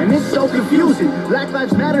plan. And it's so confusing. Black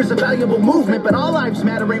Lives Matter is a valuable movement, but all lives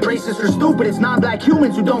matter ain't racist or stupid. It's non-black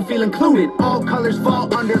humans who don't feel included. All colors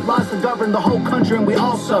fall under laws that govern the whole country, and we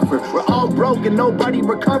all suffer. We're all broke and nobody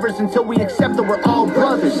recovers until we accept that we're all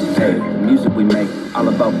brothers. Hey, the music we make, all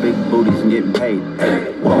about big booties and getting paid.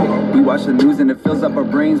 Hey, whoa, we watch the news and it fills up our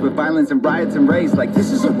brains with violence and riots and rage. Like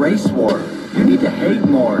this is a race war. You need to hate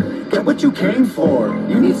more. Get what you came for.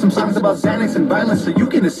 You need some songs about Xanax and violence so you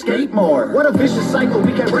can escape more. What a vicious cycle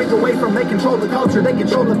we can't break away from. They control the culture, they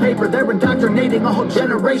control the paper. They're indoctrinating a whole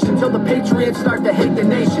generation till the patriots start to hate the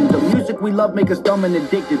nation. The music we love make us dumb and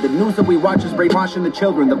addicted. The news that we watch is brainwashing the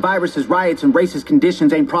children. The viruses, riots, and racist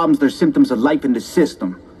conditions ain't problems, they're symptoms of life in the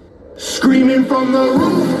system. Screaming from the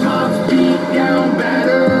rooftops, beat down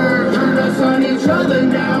better. Turn us on each other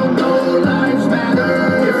now, no lives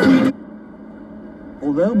matter. If we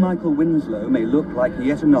Although Michael Winslow may look like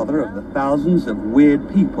yet another of the thousands of weird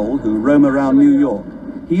people who roam around New York,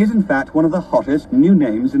 he is in fact one of the hottest new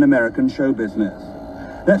names in American show business.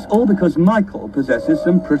 That's all because Michael possesses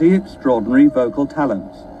some pretty extraordinary vocal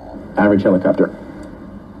talents. Average helicopter.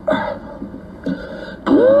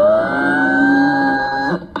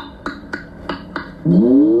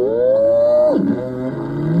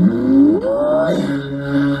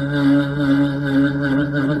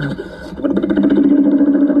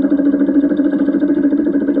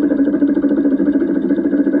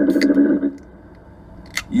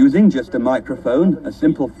 Using just a microphone, a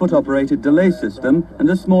simple foot-operated delay system, and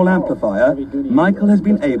a small amplifier, Michael has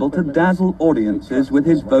been able to dazzle audiences with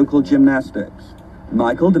his vocal gymnastics.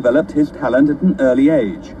 Michael developed his talent at an early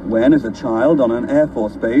age, when, as a child on an Air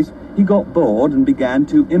Force base, he got bored and began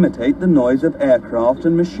to imitate the noise of aircraft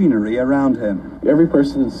and machinery around him. Every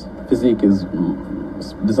person's physique is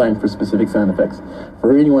designed for specific sound effects.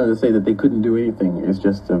 For anyone to say that they couldn't do anything is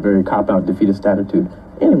just a very cop-out, defeatist attitude.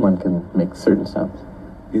 Anyone can make certain sounds.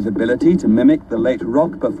 His ability to mimic the late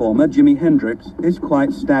rock performer Jimi Hendrix is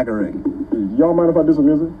quite staggering. Y'all mind if I do some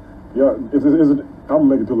music? Yeah, is it? I'm gonna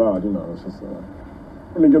make it too loud, you know. It's just,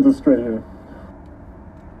 let me get this straight here.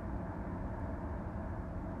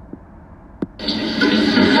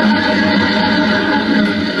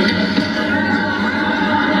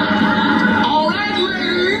 All right,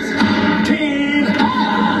 ladies. 10.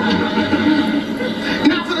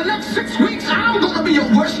 Now for the next 6 weeks, I'm gonna be your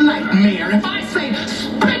worst nightmare. If I say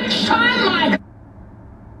shine my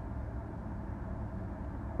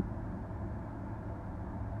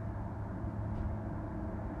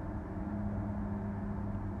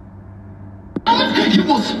helmet, you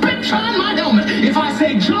will spit shine my helmet. If I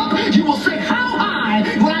say jump, you will say how high.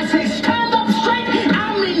 When I say stand up straight,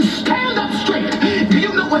 I mean stand up straight. Do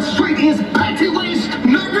you know what straight is? Panty waist?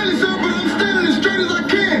 Not really, sir, but I'm standing as straight as I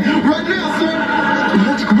can right now, sir.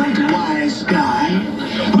 That's great, wise guy.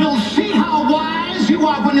 We'll see how wise you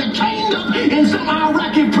are when you're chained up in some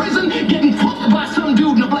Iraqi prison, getting fucked by some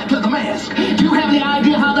dude in a black leather mask. Do you have any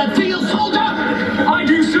idea how that feels, soldier? I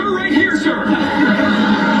do, sir, right here, sir.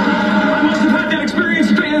 I must have had that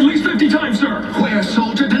experience at least 50 times, sir. Where,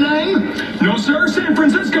 soldier, the name? No, sir, San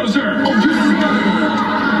Francisco, sir. Oh,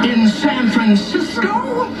 you in San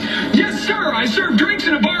Francisco? Yes, sir, I serve drinks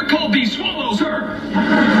in a bar called the Swallow, sir.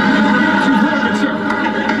 You've heard of it, sir.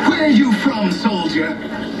 Where you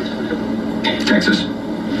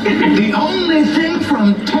only thing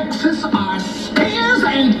from Texas are stairs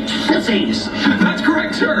and sissies. That's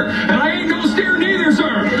correct, sir. And I ain't no stair neither,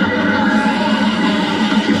 sir.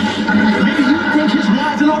 Maybe you think his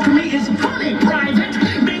rising off to me is funny, Private.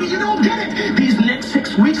 Maybe you don't get it. These next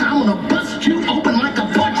 6 weeks, I'm gonna bust you open like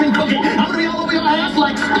a fortune cookie. I'm gonna be all over your ass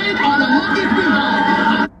like steak on a monkey's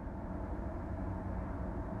behind.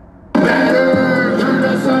 Turn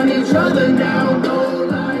us on each other now, no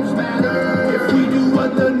lives matter. If we do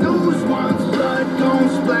what the news wants, blood don't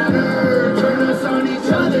splatter. Turn us on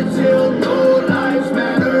each other till no lives matter.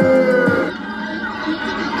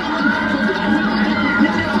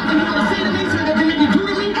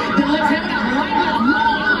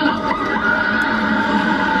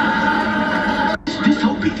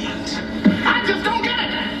 Disobedience. I just don't get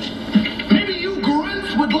it. Maybe you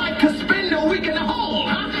grunts would like to spend a week in a hole,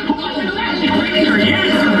 huh? Who wants to do that?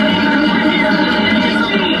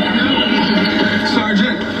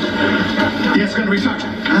 Sergeant. Yes, Gunnery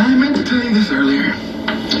Sergeant. I meant to tell you this earlier.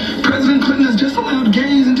 President Clinton has just allowed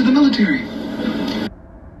gays into the military.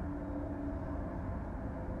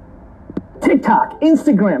 TikTok,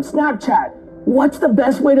 Instagram, Snapchat. What's the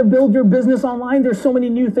best way to build your business online? There's so many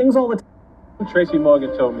new things all the time. Tracy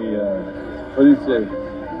Morgan told me, what did he say?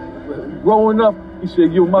 Growing up, he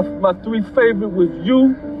said, yo, my three favorite was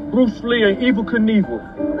you, Bruce Lee, and Evel Knievel.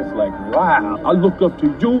 It's like, wow. I look up to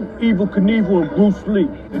you, Evel Knievel, and Bruce Lee.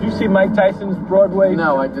 Did you see Mike Tyson's Broadway?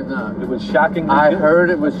 No, I did not. It was shockingly I good.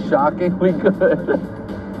 heard it was shockingly good.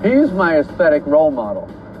 He's my aesthetic role model.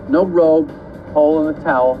 No robe, hole in the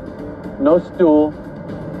towel, no stool,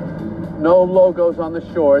 no logos on the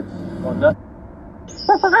shorts. Oh, nothing.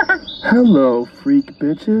 Hello, freak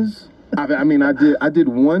bitches. I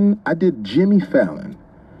did Jimmy Fallon.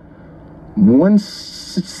 One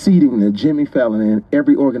seating that Jimmy Fallon and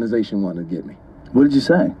every organization wanted to get me. What did you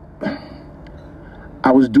say?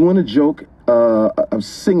 I was doing a joke of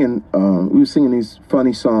singing. We were singing these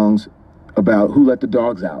funny songs about who let the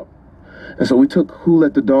dogs out. And so we took Who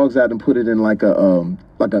Let the Dogs Out and put it in like a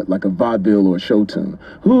vaudeville or a show tune.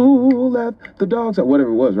 Who let the dogs out?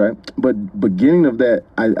 Whatever it was, right? But beginning of that,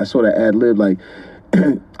 I sort of ad-libbed like,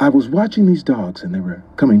 I was watching these dogs and they were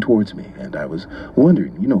coming towards me and I was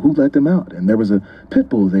wondering, who let them out? And there was a pit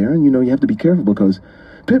bull there and, you have to be careful because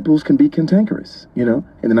pit bulls can be cantankerous, And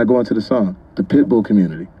then I go into the song, the pit bull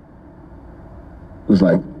community. It was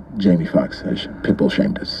like Jamie Foxx says, pit bull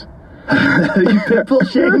shamed us. You pit bull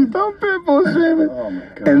shamed? Don't pit bull shame it. Oh my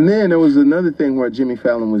God. And then there was another thing where Jimmy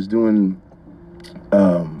Fallon was doing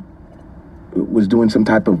some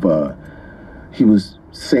type of he was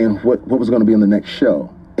saying what was going to be on the next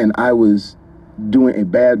show, and I was doing a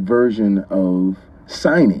bad version of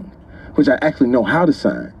signing, which I actually know how to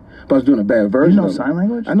sign, but I was doing a bad version. You know sign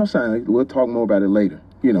language? I know sign language. We'll talk more about it later.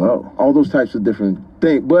 All those types of different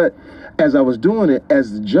things. But as I was doing it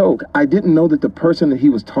as the joke, I didn't know that the person that he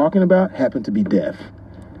was talking about happened to be deaf.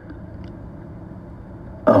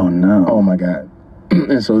 Oh, no. Oh, my God.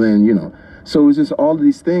 And so then, so it was just all of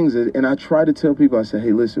these things. And I try to tell people, I say,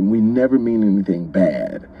 hey, listen, we never mean anything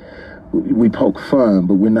bad. We poke fun,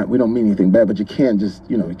 but we don't mean anything bad. But you can't just,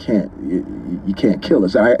 you can't kill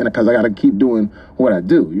us. Because I got to keep doing what I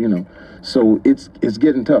do, So it's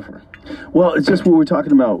getting tougher. Well, it's just what we're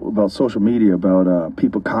talking about social media, about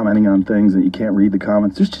people commenting on things that you can't read the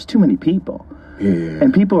comments. There's just too many people. Yeah.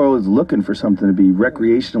 And people are always looking for something to be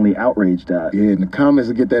recreationally outraged at. Yeah, and the comments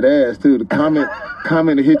will get that ass, too. The comment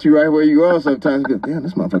will hit you right where you are sometimes. You go, damn,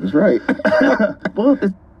 this motherfucker's right. Well,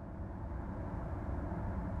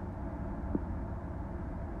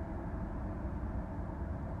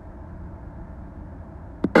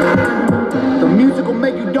 the music will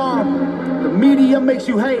make you dumb. The media makes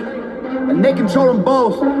you hate. And they control them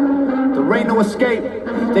both. There ain't no escape.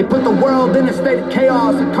 They put the world in a state of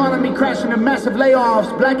chaos. Economy crashing and massive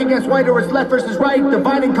layoffs. Black against white or it's left versus right.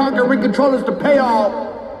 Divide and conquer and control is the payoff.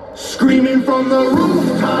 Screaming from the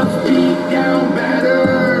rooftops, beat down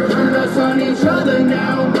better. Turn us on each other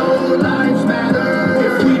now, no lives matter.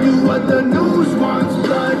 If we do what the news wants,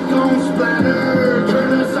 blood don't splatter.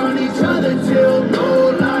 Turn us on each other till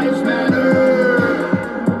no lives matter.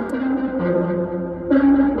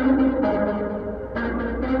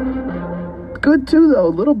 Good too, though, a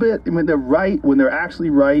little bit. I mean, they're right when they're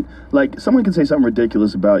actually right. Like, someone can say something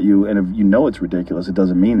ridiculous about you, and if you know it's ridiculous, it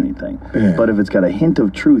doesn't mean anything. Yeah. But if it's got a hint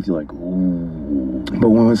of truth, you're like, ooh. But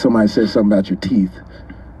when somebody says something about your teeth,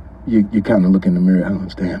 you kind of look in the mirror. I don't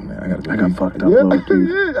understand, man. I got fucked up. Yeah,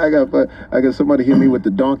 I got somebody hit me with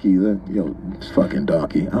the donkey. This fucking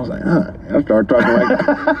donkey. I was like, I started talking like,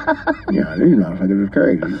 it was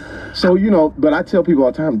crazy. So, but I tell people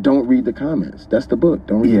all the time, don't read the comments. That's the book.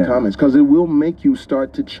 Don't read the comments, because it will make you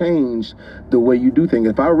start to change the way you do things.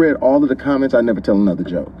 If I read all of the comments, I'd never tell another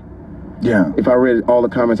joke. Yeah. If I read all the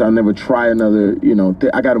comments, I'll never try another,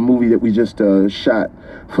 I got a movie that we just shot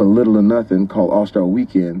for little or nothing called All-Star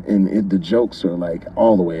Weekend, and the jokes are like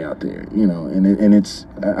all the way out there, and it's,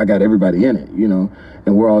 I got everybody in it,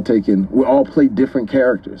 and we all play different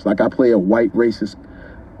characters. Like I play a white racist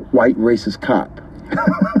cop.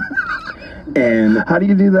 And how do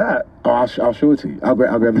you do that? Oh, I'll show it to you. I'll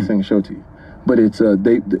grab this thing and show it to you. But it's,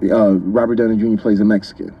 Robert Downey Jr. plays a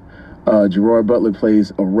Mexican. Gerard Butler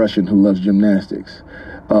plays a Russian who loves gymnastics.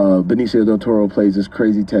 Benicio del Toro plays this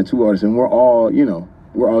crazy tattoo artist, and we're all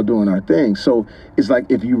doing our thing. So it's like,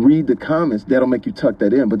 if you read the comments, that'll make you tuck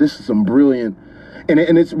that in. But this is some brilliant, and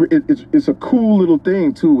it's a cool little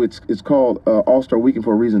thing too. It's called All-Star Weekend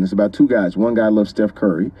for a reason. It's about two guys. One guy loves Steph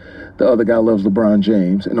Curry, the other guy loves LeBron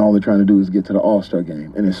James, and all they're trying to do is get to the All-Star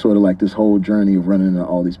game. And it's sort of like this whole journey of running into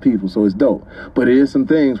all these people. So it's dope. But it is some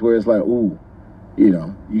things where it's like, ooh,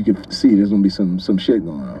 you can see there's going to be some shit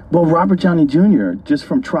going on. Well, Robert Downey Jr., just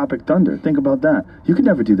from Tropic Thunder, think about that. You can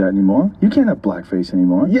never do that anymore. You can't have blackface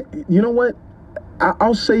anymore. Yeah, you know what?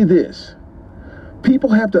 I'll say this. People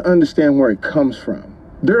have to understand where it comes from.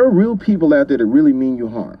 There are real people out there that really mean you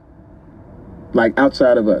harm. Like,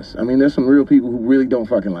 outside of us. I mean, there's some real people who really don't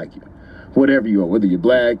fucking like you. Whatever you are, whether you're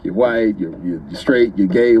black, you're white, you're straight, you're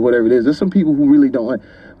gay, whatever it is. There's some people who really don't like.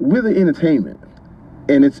 We're the entertainment.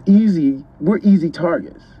 And it's easy, we're easy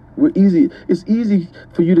targets. It's easy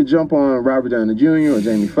for you to jump on Robert Downey Jr. or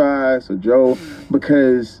Jamie Foxx or Joe,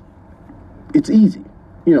 because it's easy.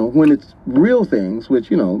 When it's real things, which,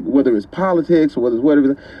 whether it's politics or whether it's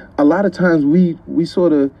whatever, a lot of times we're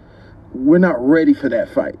not ready for that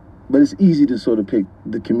fight. But it's easy to sort of pick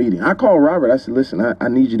the comedian. I called Robert, I said, listen, I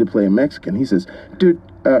need you to play a Mexican. He says, dude,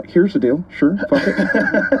 here's the deal. Sure, fuck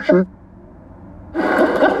it. Sure.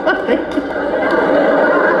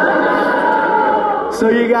 So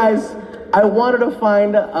you guys, I wanted to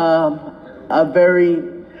find a very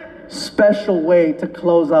special way to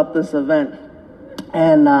close out this event.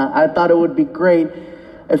 And I thought it would be great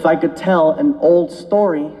if I could tell an old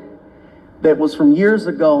story that was from years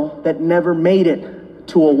ago that never made it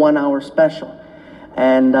to a 1-hour special.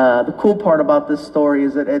 And the cool part about this story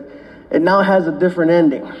is that it now has a different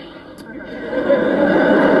ending.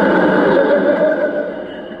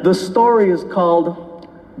 The story is called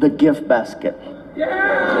The Gift Basket.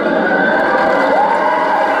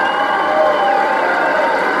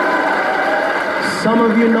 Some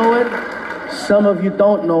of you know it, some of you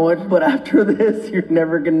don't know it, but after this, you're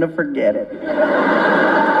never gonna forget it.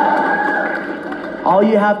 All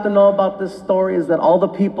you have to know about this story is that all the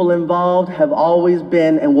people involved have always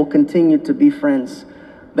been and will continue to be friends.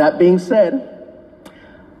 That being said,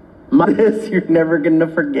 you're never gonna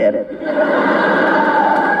forget it.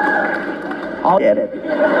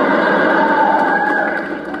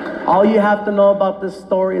 All you have to know about this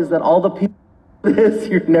story is that all the people,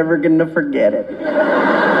 you're never gonna forget it.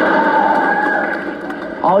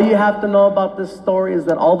 All you have to know about this story is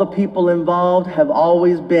that all the people involved have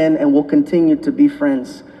always been and will continue to be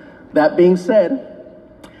friends. That being said,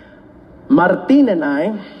 Martin and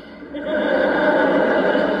I,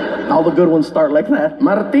 all the good ones start like that.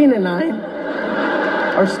 Martin and I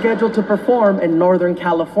are scheduled to perform in Northern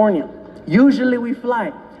California. Usually we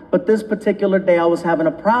fly. But this particular day, I was having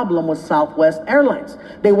a problem with Southwest Airlines.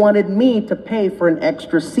 They wanted me to pay for an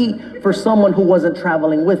extra seat for someone who wasn't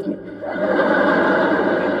traveling with me.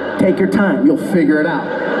 Take your time, you'll figure it out.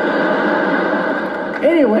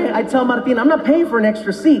 Anyway, I tell Martin, I'm not paying for an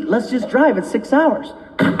extra seat. Let's just drive, it's 6 hours.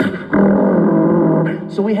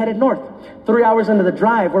 So we headed north. 3 hours into the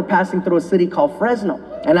drive, we're passing through a city called Fresno.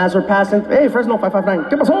 And as we're passing, hey, Fresno 559,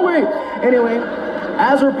 get us home. Anyway,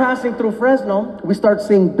 as we're passing through Fresno, we start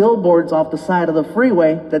seeing billboards off the side of the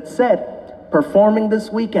freeway that said, performing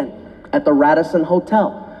this weekend at the Radisson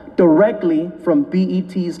Hotel, directly from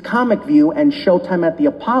BET's Comic View and Showtime at the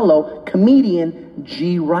Apollo, comedian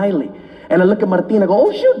G. Riley. And I look at Martin, I go,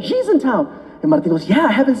 oh shoot, G's in town. And Martin goes, yeah,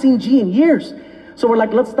 I haven't seen G in years. So we're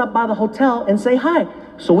like, let's stop by the hotel and say hi.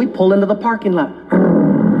 So we pull into the parking lot.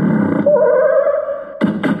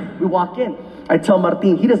 We walk in. I tell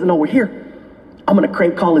Martin, he doesn't know we're here. I'm gonna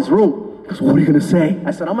crank call his room. goes, what are you gonna say?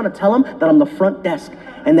 I said, I'm gonna tell him that I'm the front desk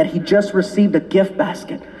and that he just received a gift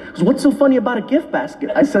basket. He goes, what's so funny about a gift basket?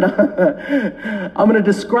 I said, I'm gonna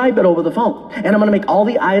describe it over the phone. And I'm gonna make all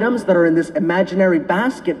the items that are in this imaginary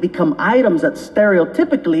basket become items that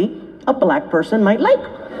stereotypically a black person might like.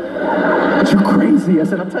 But you're crazy. I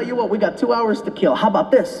said, I'll tell you what, we got 2 hours to kill. How about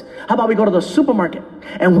this? How about we go to the supermarket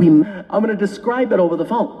and I'm gonna describe it over the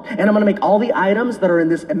phone. And I'm gonna make all the items that are in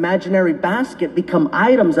this imaginary basket become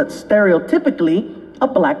items that stereotypically a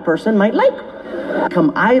black person might like.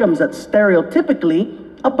 Become items that stereotypically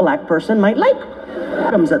a black person might like.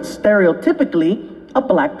 Items that stereotypically a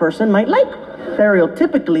black person might like.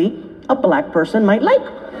 Stereotypically a black person might like.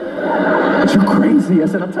 But you're crazy. I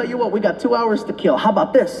said, I'll tell you what, we got 2 hours to kill. How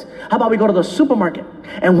about this? How about we go to the supermarket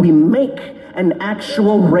and we make an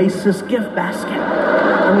actual racist gift basket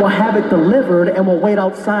and we'll have it delivered and we'll wait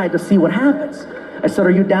outside to see what happens. I said,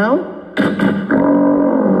 are you down?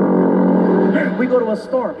 We go to a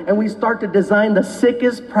store and we start to design the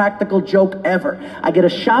sickest practical joke ever. I get a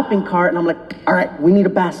shopping cart and I'm like, all right, we need a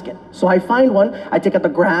basket. So I find one, I take out the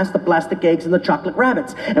grass, the plastic eggs, and the chocolate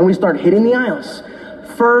rabbits, and we start hitting the aisles.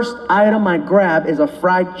 First item I grab is a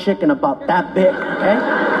fried chicken about that big, okay?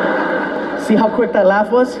 See how quick that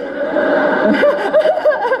laugh was?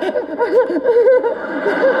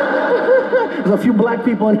 There's a few black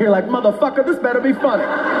people in here like, motherfucker, this better be funny.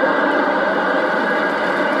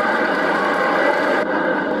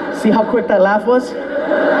 See how quick that laugh was?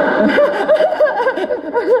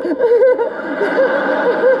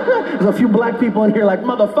 There's a few black people in here like,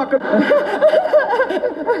 motherfucker.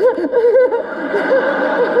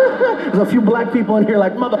 There's a few black people in here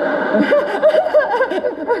like, mother.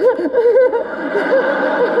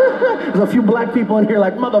 There's a few black people in here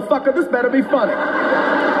like, motherfucker, this better be funny.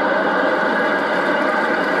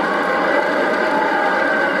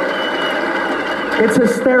 It's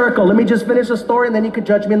hysterical. Let me just finish the story and then you can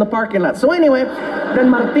judge me in the parking lot. So anyway, then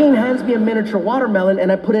Martin hands me a miniature watermelon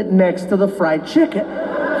and I put it next to the fried chicken.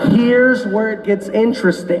 Here's where it gets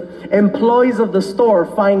interesting. Employees of the store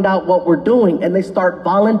find out what we're doing and they start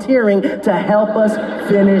volunteering to help us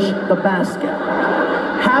finish the basket.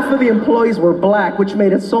 Half of the employees were black, which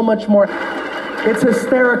made it so much more... It's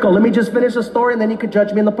hysterical. Let me just finish the story and then you can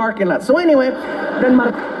judge me in the parking lot. So anyway, then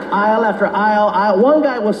aisle after aisle, one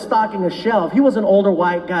guy was stocking a shelf. He was an older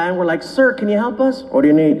white guy and we're like, sir, can you help us? What do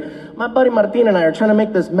you need? My buddy Martin and I are trying to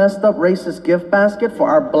make this messed up racist gift basket for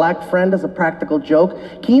our black friend as a practical joke.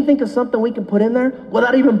 Can you think of something we can put in there?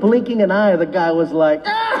 Without even blinking an eye, the guy was like,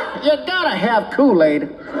 you gotta have Kool-Aid.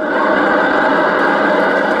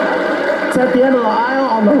 It's at the end of the aisle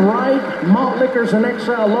on the right, malt liquors and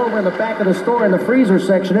XL over in the back of the store in the freezer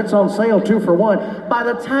section. It's on sale 2 for $1. By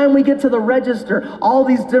the time we get to the register, all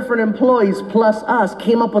these different employees plus us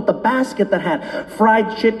came up with a basket that had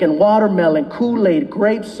fried chicken, watermelon, Kool-Aid,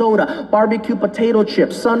 grape soda, barbecue potato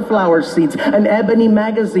chips, sunflower seeds, an Ebony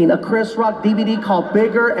magazine, a Chris Rock DVD called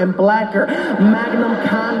Bigger and Blacker, Magnum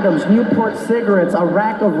condoms, Newport cigarettes, a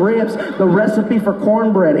rack of ribs, the recipe for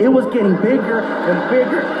cornbread. It was getting bigger and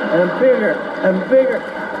bigger and bigger and bigger.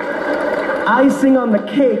 Icing on the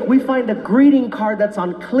cake, we find a greeting card that's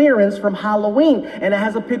on clearance from Halloween, and it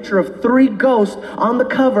has a picture of 3 ghosts on the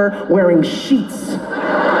cover wearing sheets.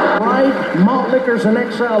 Right? Malt liquors and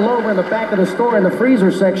XL over in the back of the store in the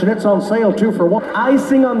freezer section. It's on sale 2 for $1.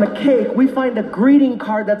 Icing on the cake, we find a greeting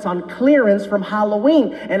card that's on clearance from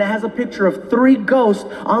Halloween, and it has a picture of 3 ghosts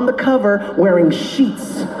on the cover wearing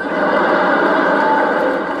sheets.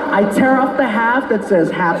 I tear off the half that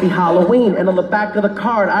says Happy Halloween, and on the back of the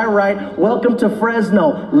card I write, welcome to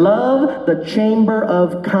Fresno, love the Chamber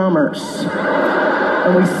of Commerce.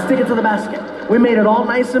 And we stick it to the basket. We made it all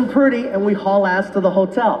nice and pretty and we haul ass to the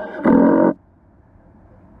hotel.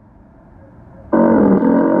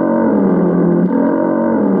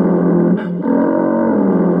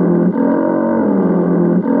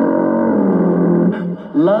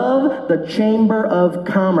 Love the Chamber of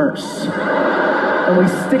Commerce. And we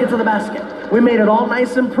stick it to the basket. We made it all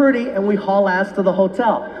nice and pretty and we haul ass to the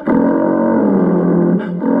hotel.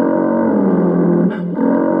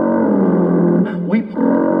 We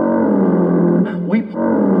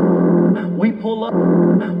pull up.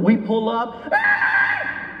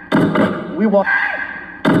 We walk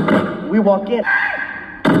in.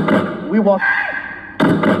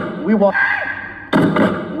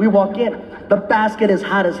 We walk in. The basket is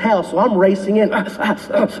hot as hell, so I'm racing in.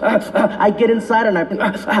 I get inside and I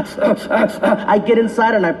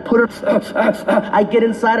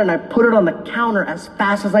put it on the counter as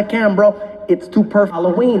fast as I can, bro. It's too perfect.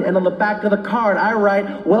 Halloween. And on the back of the card, I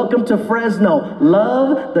write, welcome to Fresno.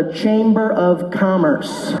 Love the Chamber of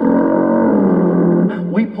Commerce.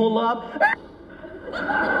 We pull up.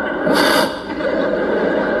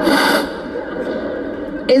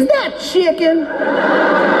 Is that chicken?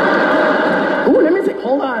 Ooh, let me see.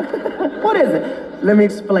 Hold on. What is it? Let me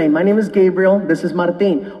explain. My name is Gabriel. This is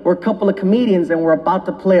Martin. We're a couple of comedians, and we're about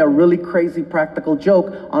to play a really crazy practical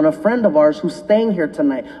joke on a friend of ours who's staying here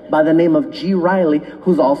tonight by the name of G. Riley,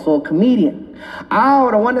 who's also a comedian.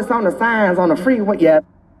 Oh, the one that's on the signs on the freeway. Yeah.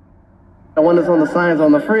 The one that's on the signs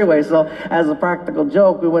on the freeway. So, as a practical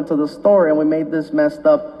joke, we went to the store and we made this messed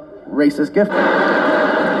up racist gift.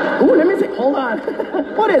 Ooh, let me see. Hold on.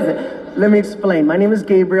 What is it? Let me explain. My name is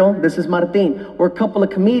Gabriel. This is Martin. We're a couple of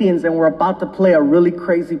comedians, and we're about to play a really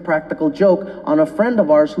crazy practical joke on a friend of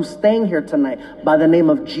ours who's staying here tonight by the name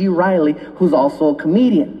of G. Riley, who's also a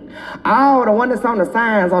comedian. Oh, the one that's on the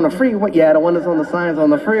signs on the freeway. Yeah, the one that's on the signs on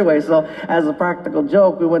the freeway. So, as a practical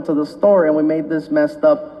joke, we went to the store and we made this messed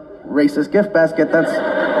up racist gift basket. That's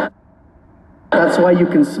why you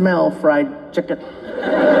can smell fried chicken.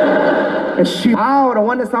 And oh, the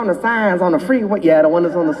one that's on the signs on the freeway. Yeah, the one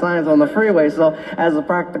that's on the signs on the freeway. So, as a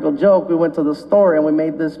practical joke, we went to the store and we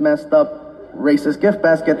made this messed up racist gift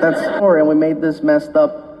basket. And we made this messed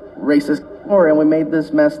up racist. And we made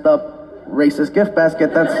this messed up racist gift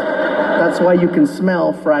basket. That's why you can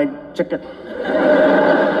smell fried chicken.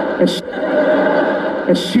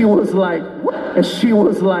 And she was like, what? And she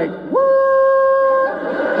was like, what?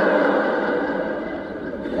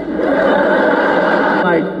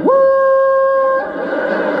 Like, what?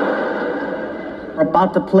 We're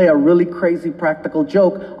about to play a really crazy practical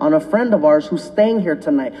joke on a friend of ours who's staying here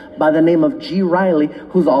tonight by the name of G. Riley,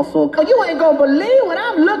 who's also a... You ain't gonna believe what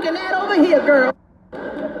I'm looking at over here, girl.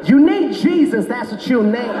 You need Jesus, that's what you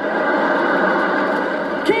need.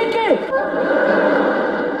 Kiki!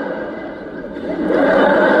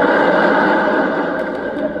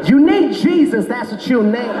 You need Jesus, that's what you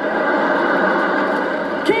need.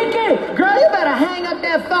 Kiki! Girl, you better hang up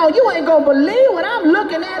that phone. You ain't gonna believe what I'm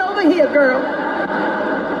looking at over here, girl.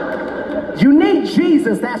 You need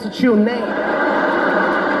Jesus, that's what you need.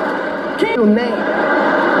 Kiki, you need.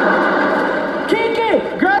 Kiki,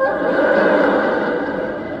 girl.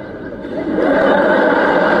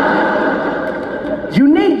 You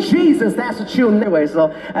need Jesus, that's what you need. Anyway,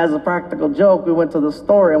 so as a practical joke, we went to the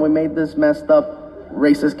store and we made this messed up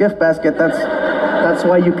racist gift basket. That's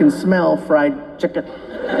why you can smell fried chicken.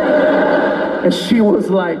 And she was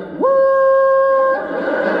like, what?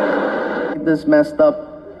 This messed up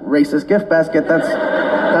racist gift basket.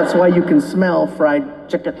 That's why you can smell fried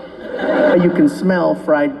chicken. You can smell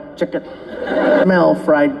fried chicken. Smell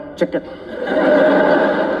fried chicken.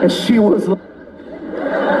 And she was like,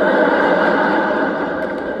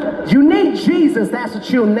 you need Jesus, that's what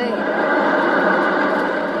you need.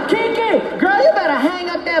 Kiki, girl, you better hang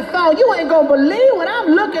up that phone. You ain't gonna believe what I'm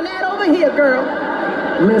looking at over here, girl.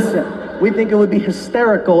 Listen, we think it would be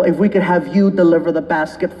hysterical if we could have you deliver the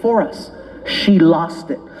basket for us. She lost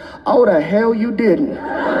it. Oh, the hell you didn't.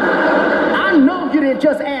 I know you didn't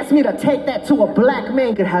just ask me to take that to a black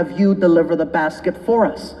man. Could have you deliver the basket for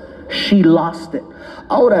us. She lost it.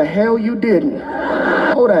 Oh, the hell you didn't.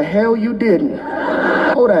 Oh, the hell you didn't.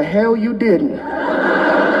 Oh, the hell you didn't.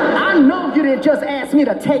 I know you didn't just ask me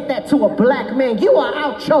to take that to a black man. You are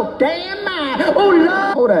out your damn mind. Oh,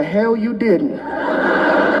 Lord. Oh, the hell you didn't.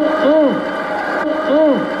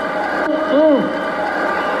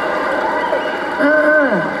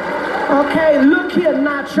 Okay, look here,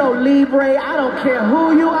 Nacho Libre. I don't care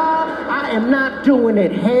who you are. I am not doing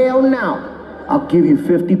it. Hell no. I'll give you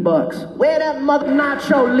 50 bucks. Where that mother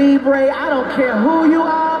Nacho Libre? I don't care who you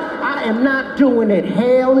are. I am not doing it.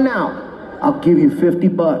 Hell no. I'll give you 50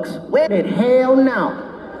 bucks. Where it? Hell no.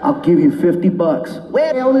 I'll give you 50 bucks.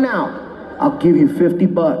 Where? Hell no. I'll give you 50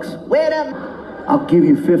 bucks. Where that? I'll give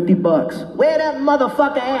you 50 bucks. Where that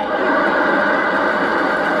motherfucker at?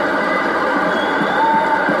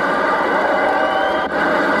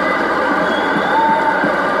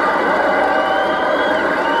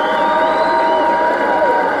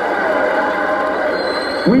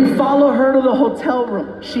 We follow her to the hotel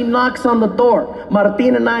room. She knocks on the door.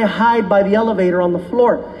 Martin and I hide by the elevator on the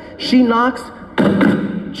floor. She knocks.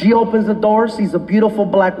 She opens the door, sees a beautiful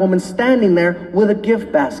black woman standing there with a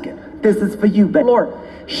gift basket. This is for you, baby.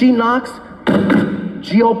 She knocks.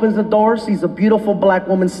 She opens the door, sees a beautiful black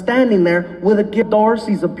woman standing there with a gift door,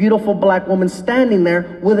 sees a beautiful black woman standing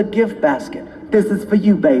there with a gift basket. This is for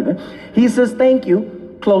you, baby. He says, thank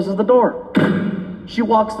you, closes the door. She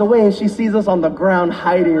walks away and she sees us on the ground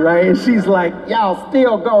hiding, right? And she's like, y'all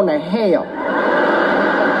still going to hell.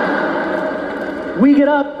 We get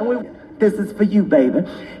up and this is for you, baby.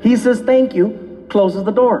 He says, thank you, closes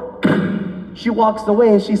the door. She walks away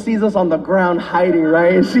and she sees us on the ground hiding,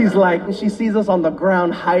 right? And she's like, she sees us on the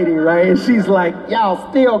ground hiding, right? And she's like, y'all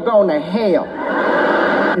still going to hell.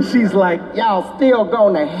 And she's like, y'all still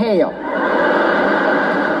going to hell.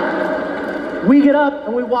 We get up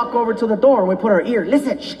and we walk over to the door and we put our ear.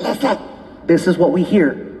 Listen, listen. This is what we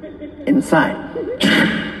hear inside.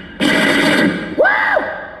 Woo!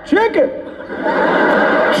 Chicken!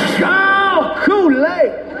 Oh,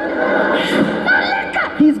 Kool-Aid!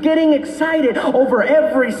 He's getting excited over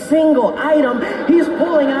every single item he's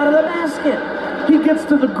pulling out of the basket. He gets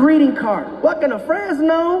to the greeting card. Welcome to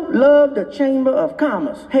Fresno. Love the Chamber of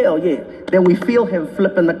Commerce. Hell yeah. Then we feel him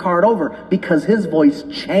flipping the card over because his voice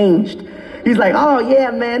changed. He's like, oh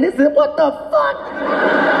yeah, man, this is, what the fuck?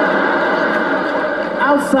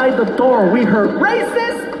 Outside the door, we heard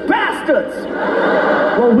racist bastards.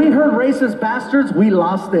 When we heard racist bastards, we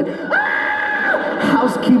lost it.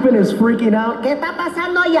 Housekeeping is freaking out. ¿Qué está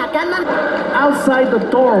pasando allá? Outside the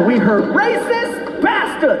door, we heard racist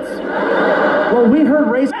bastards. When we heard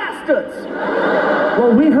racist bastards.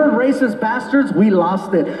 When we heard racist bastards, we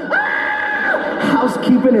lost it.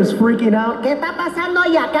 Housekeeping is freaking out. ¿Qué está pasando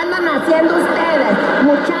allá? ¿Qué andan haciendo ustedes?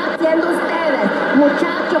 Muchachos, haciendo ustedes.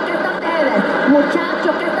 Muchachos, ¿qué está ustedes?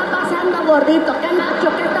 Muchachos, ¿qué está pasando, gordito? ¿Qué Nacho?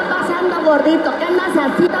 ¿Qué está pasando, gordito? ¿Qué andas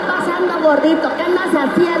así? ¿Qué está pasando, gordito? ¿Qué andas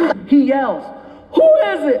haciendo? He yells. Who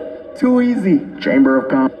is it? Too easy. Chamber of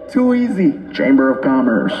Commerce. Too easy. Chamber of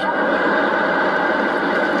Commerce.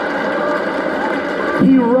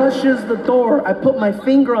 He rushes the door. I put my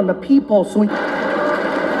finger on the peephole so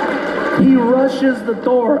he rushes the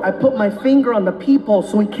door. I put my finger on the peephole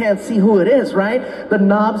so he can't see who it is, right? The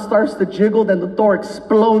knob starts to jiggle, then the door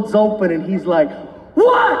explodes open and he's like,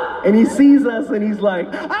 what? And he sees us and he's like,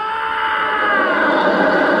 ah!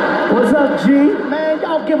 What's up, G? Man,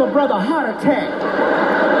 y'all give a brother a heart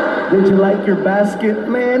attack. Did you like your basket?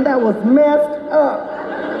 Man, that was messed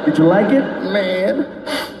up. Did you like it? Man,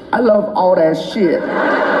 I love all that shit.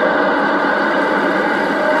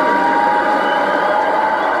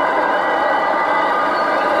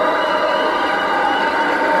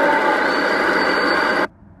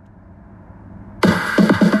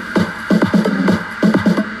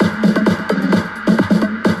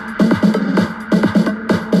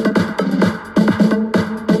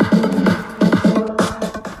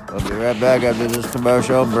 Back after this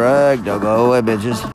commercial break. Don't go away, bitches.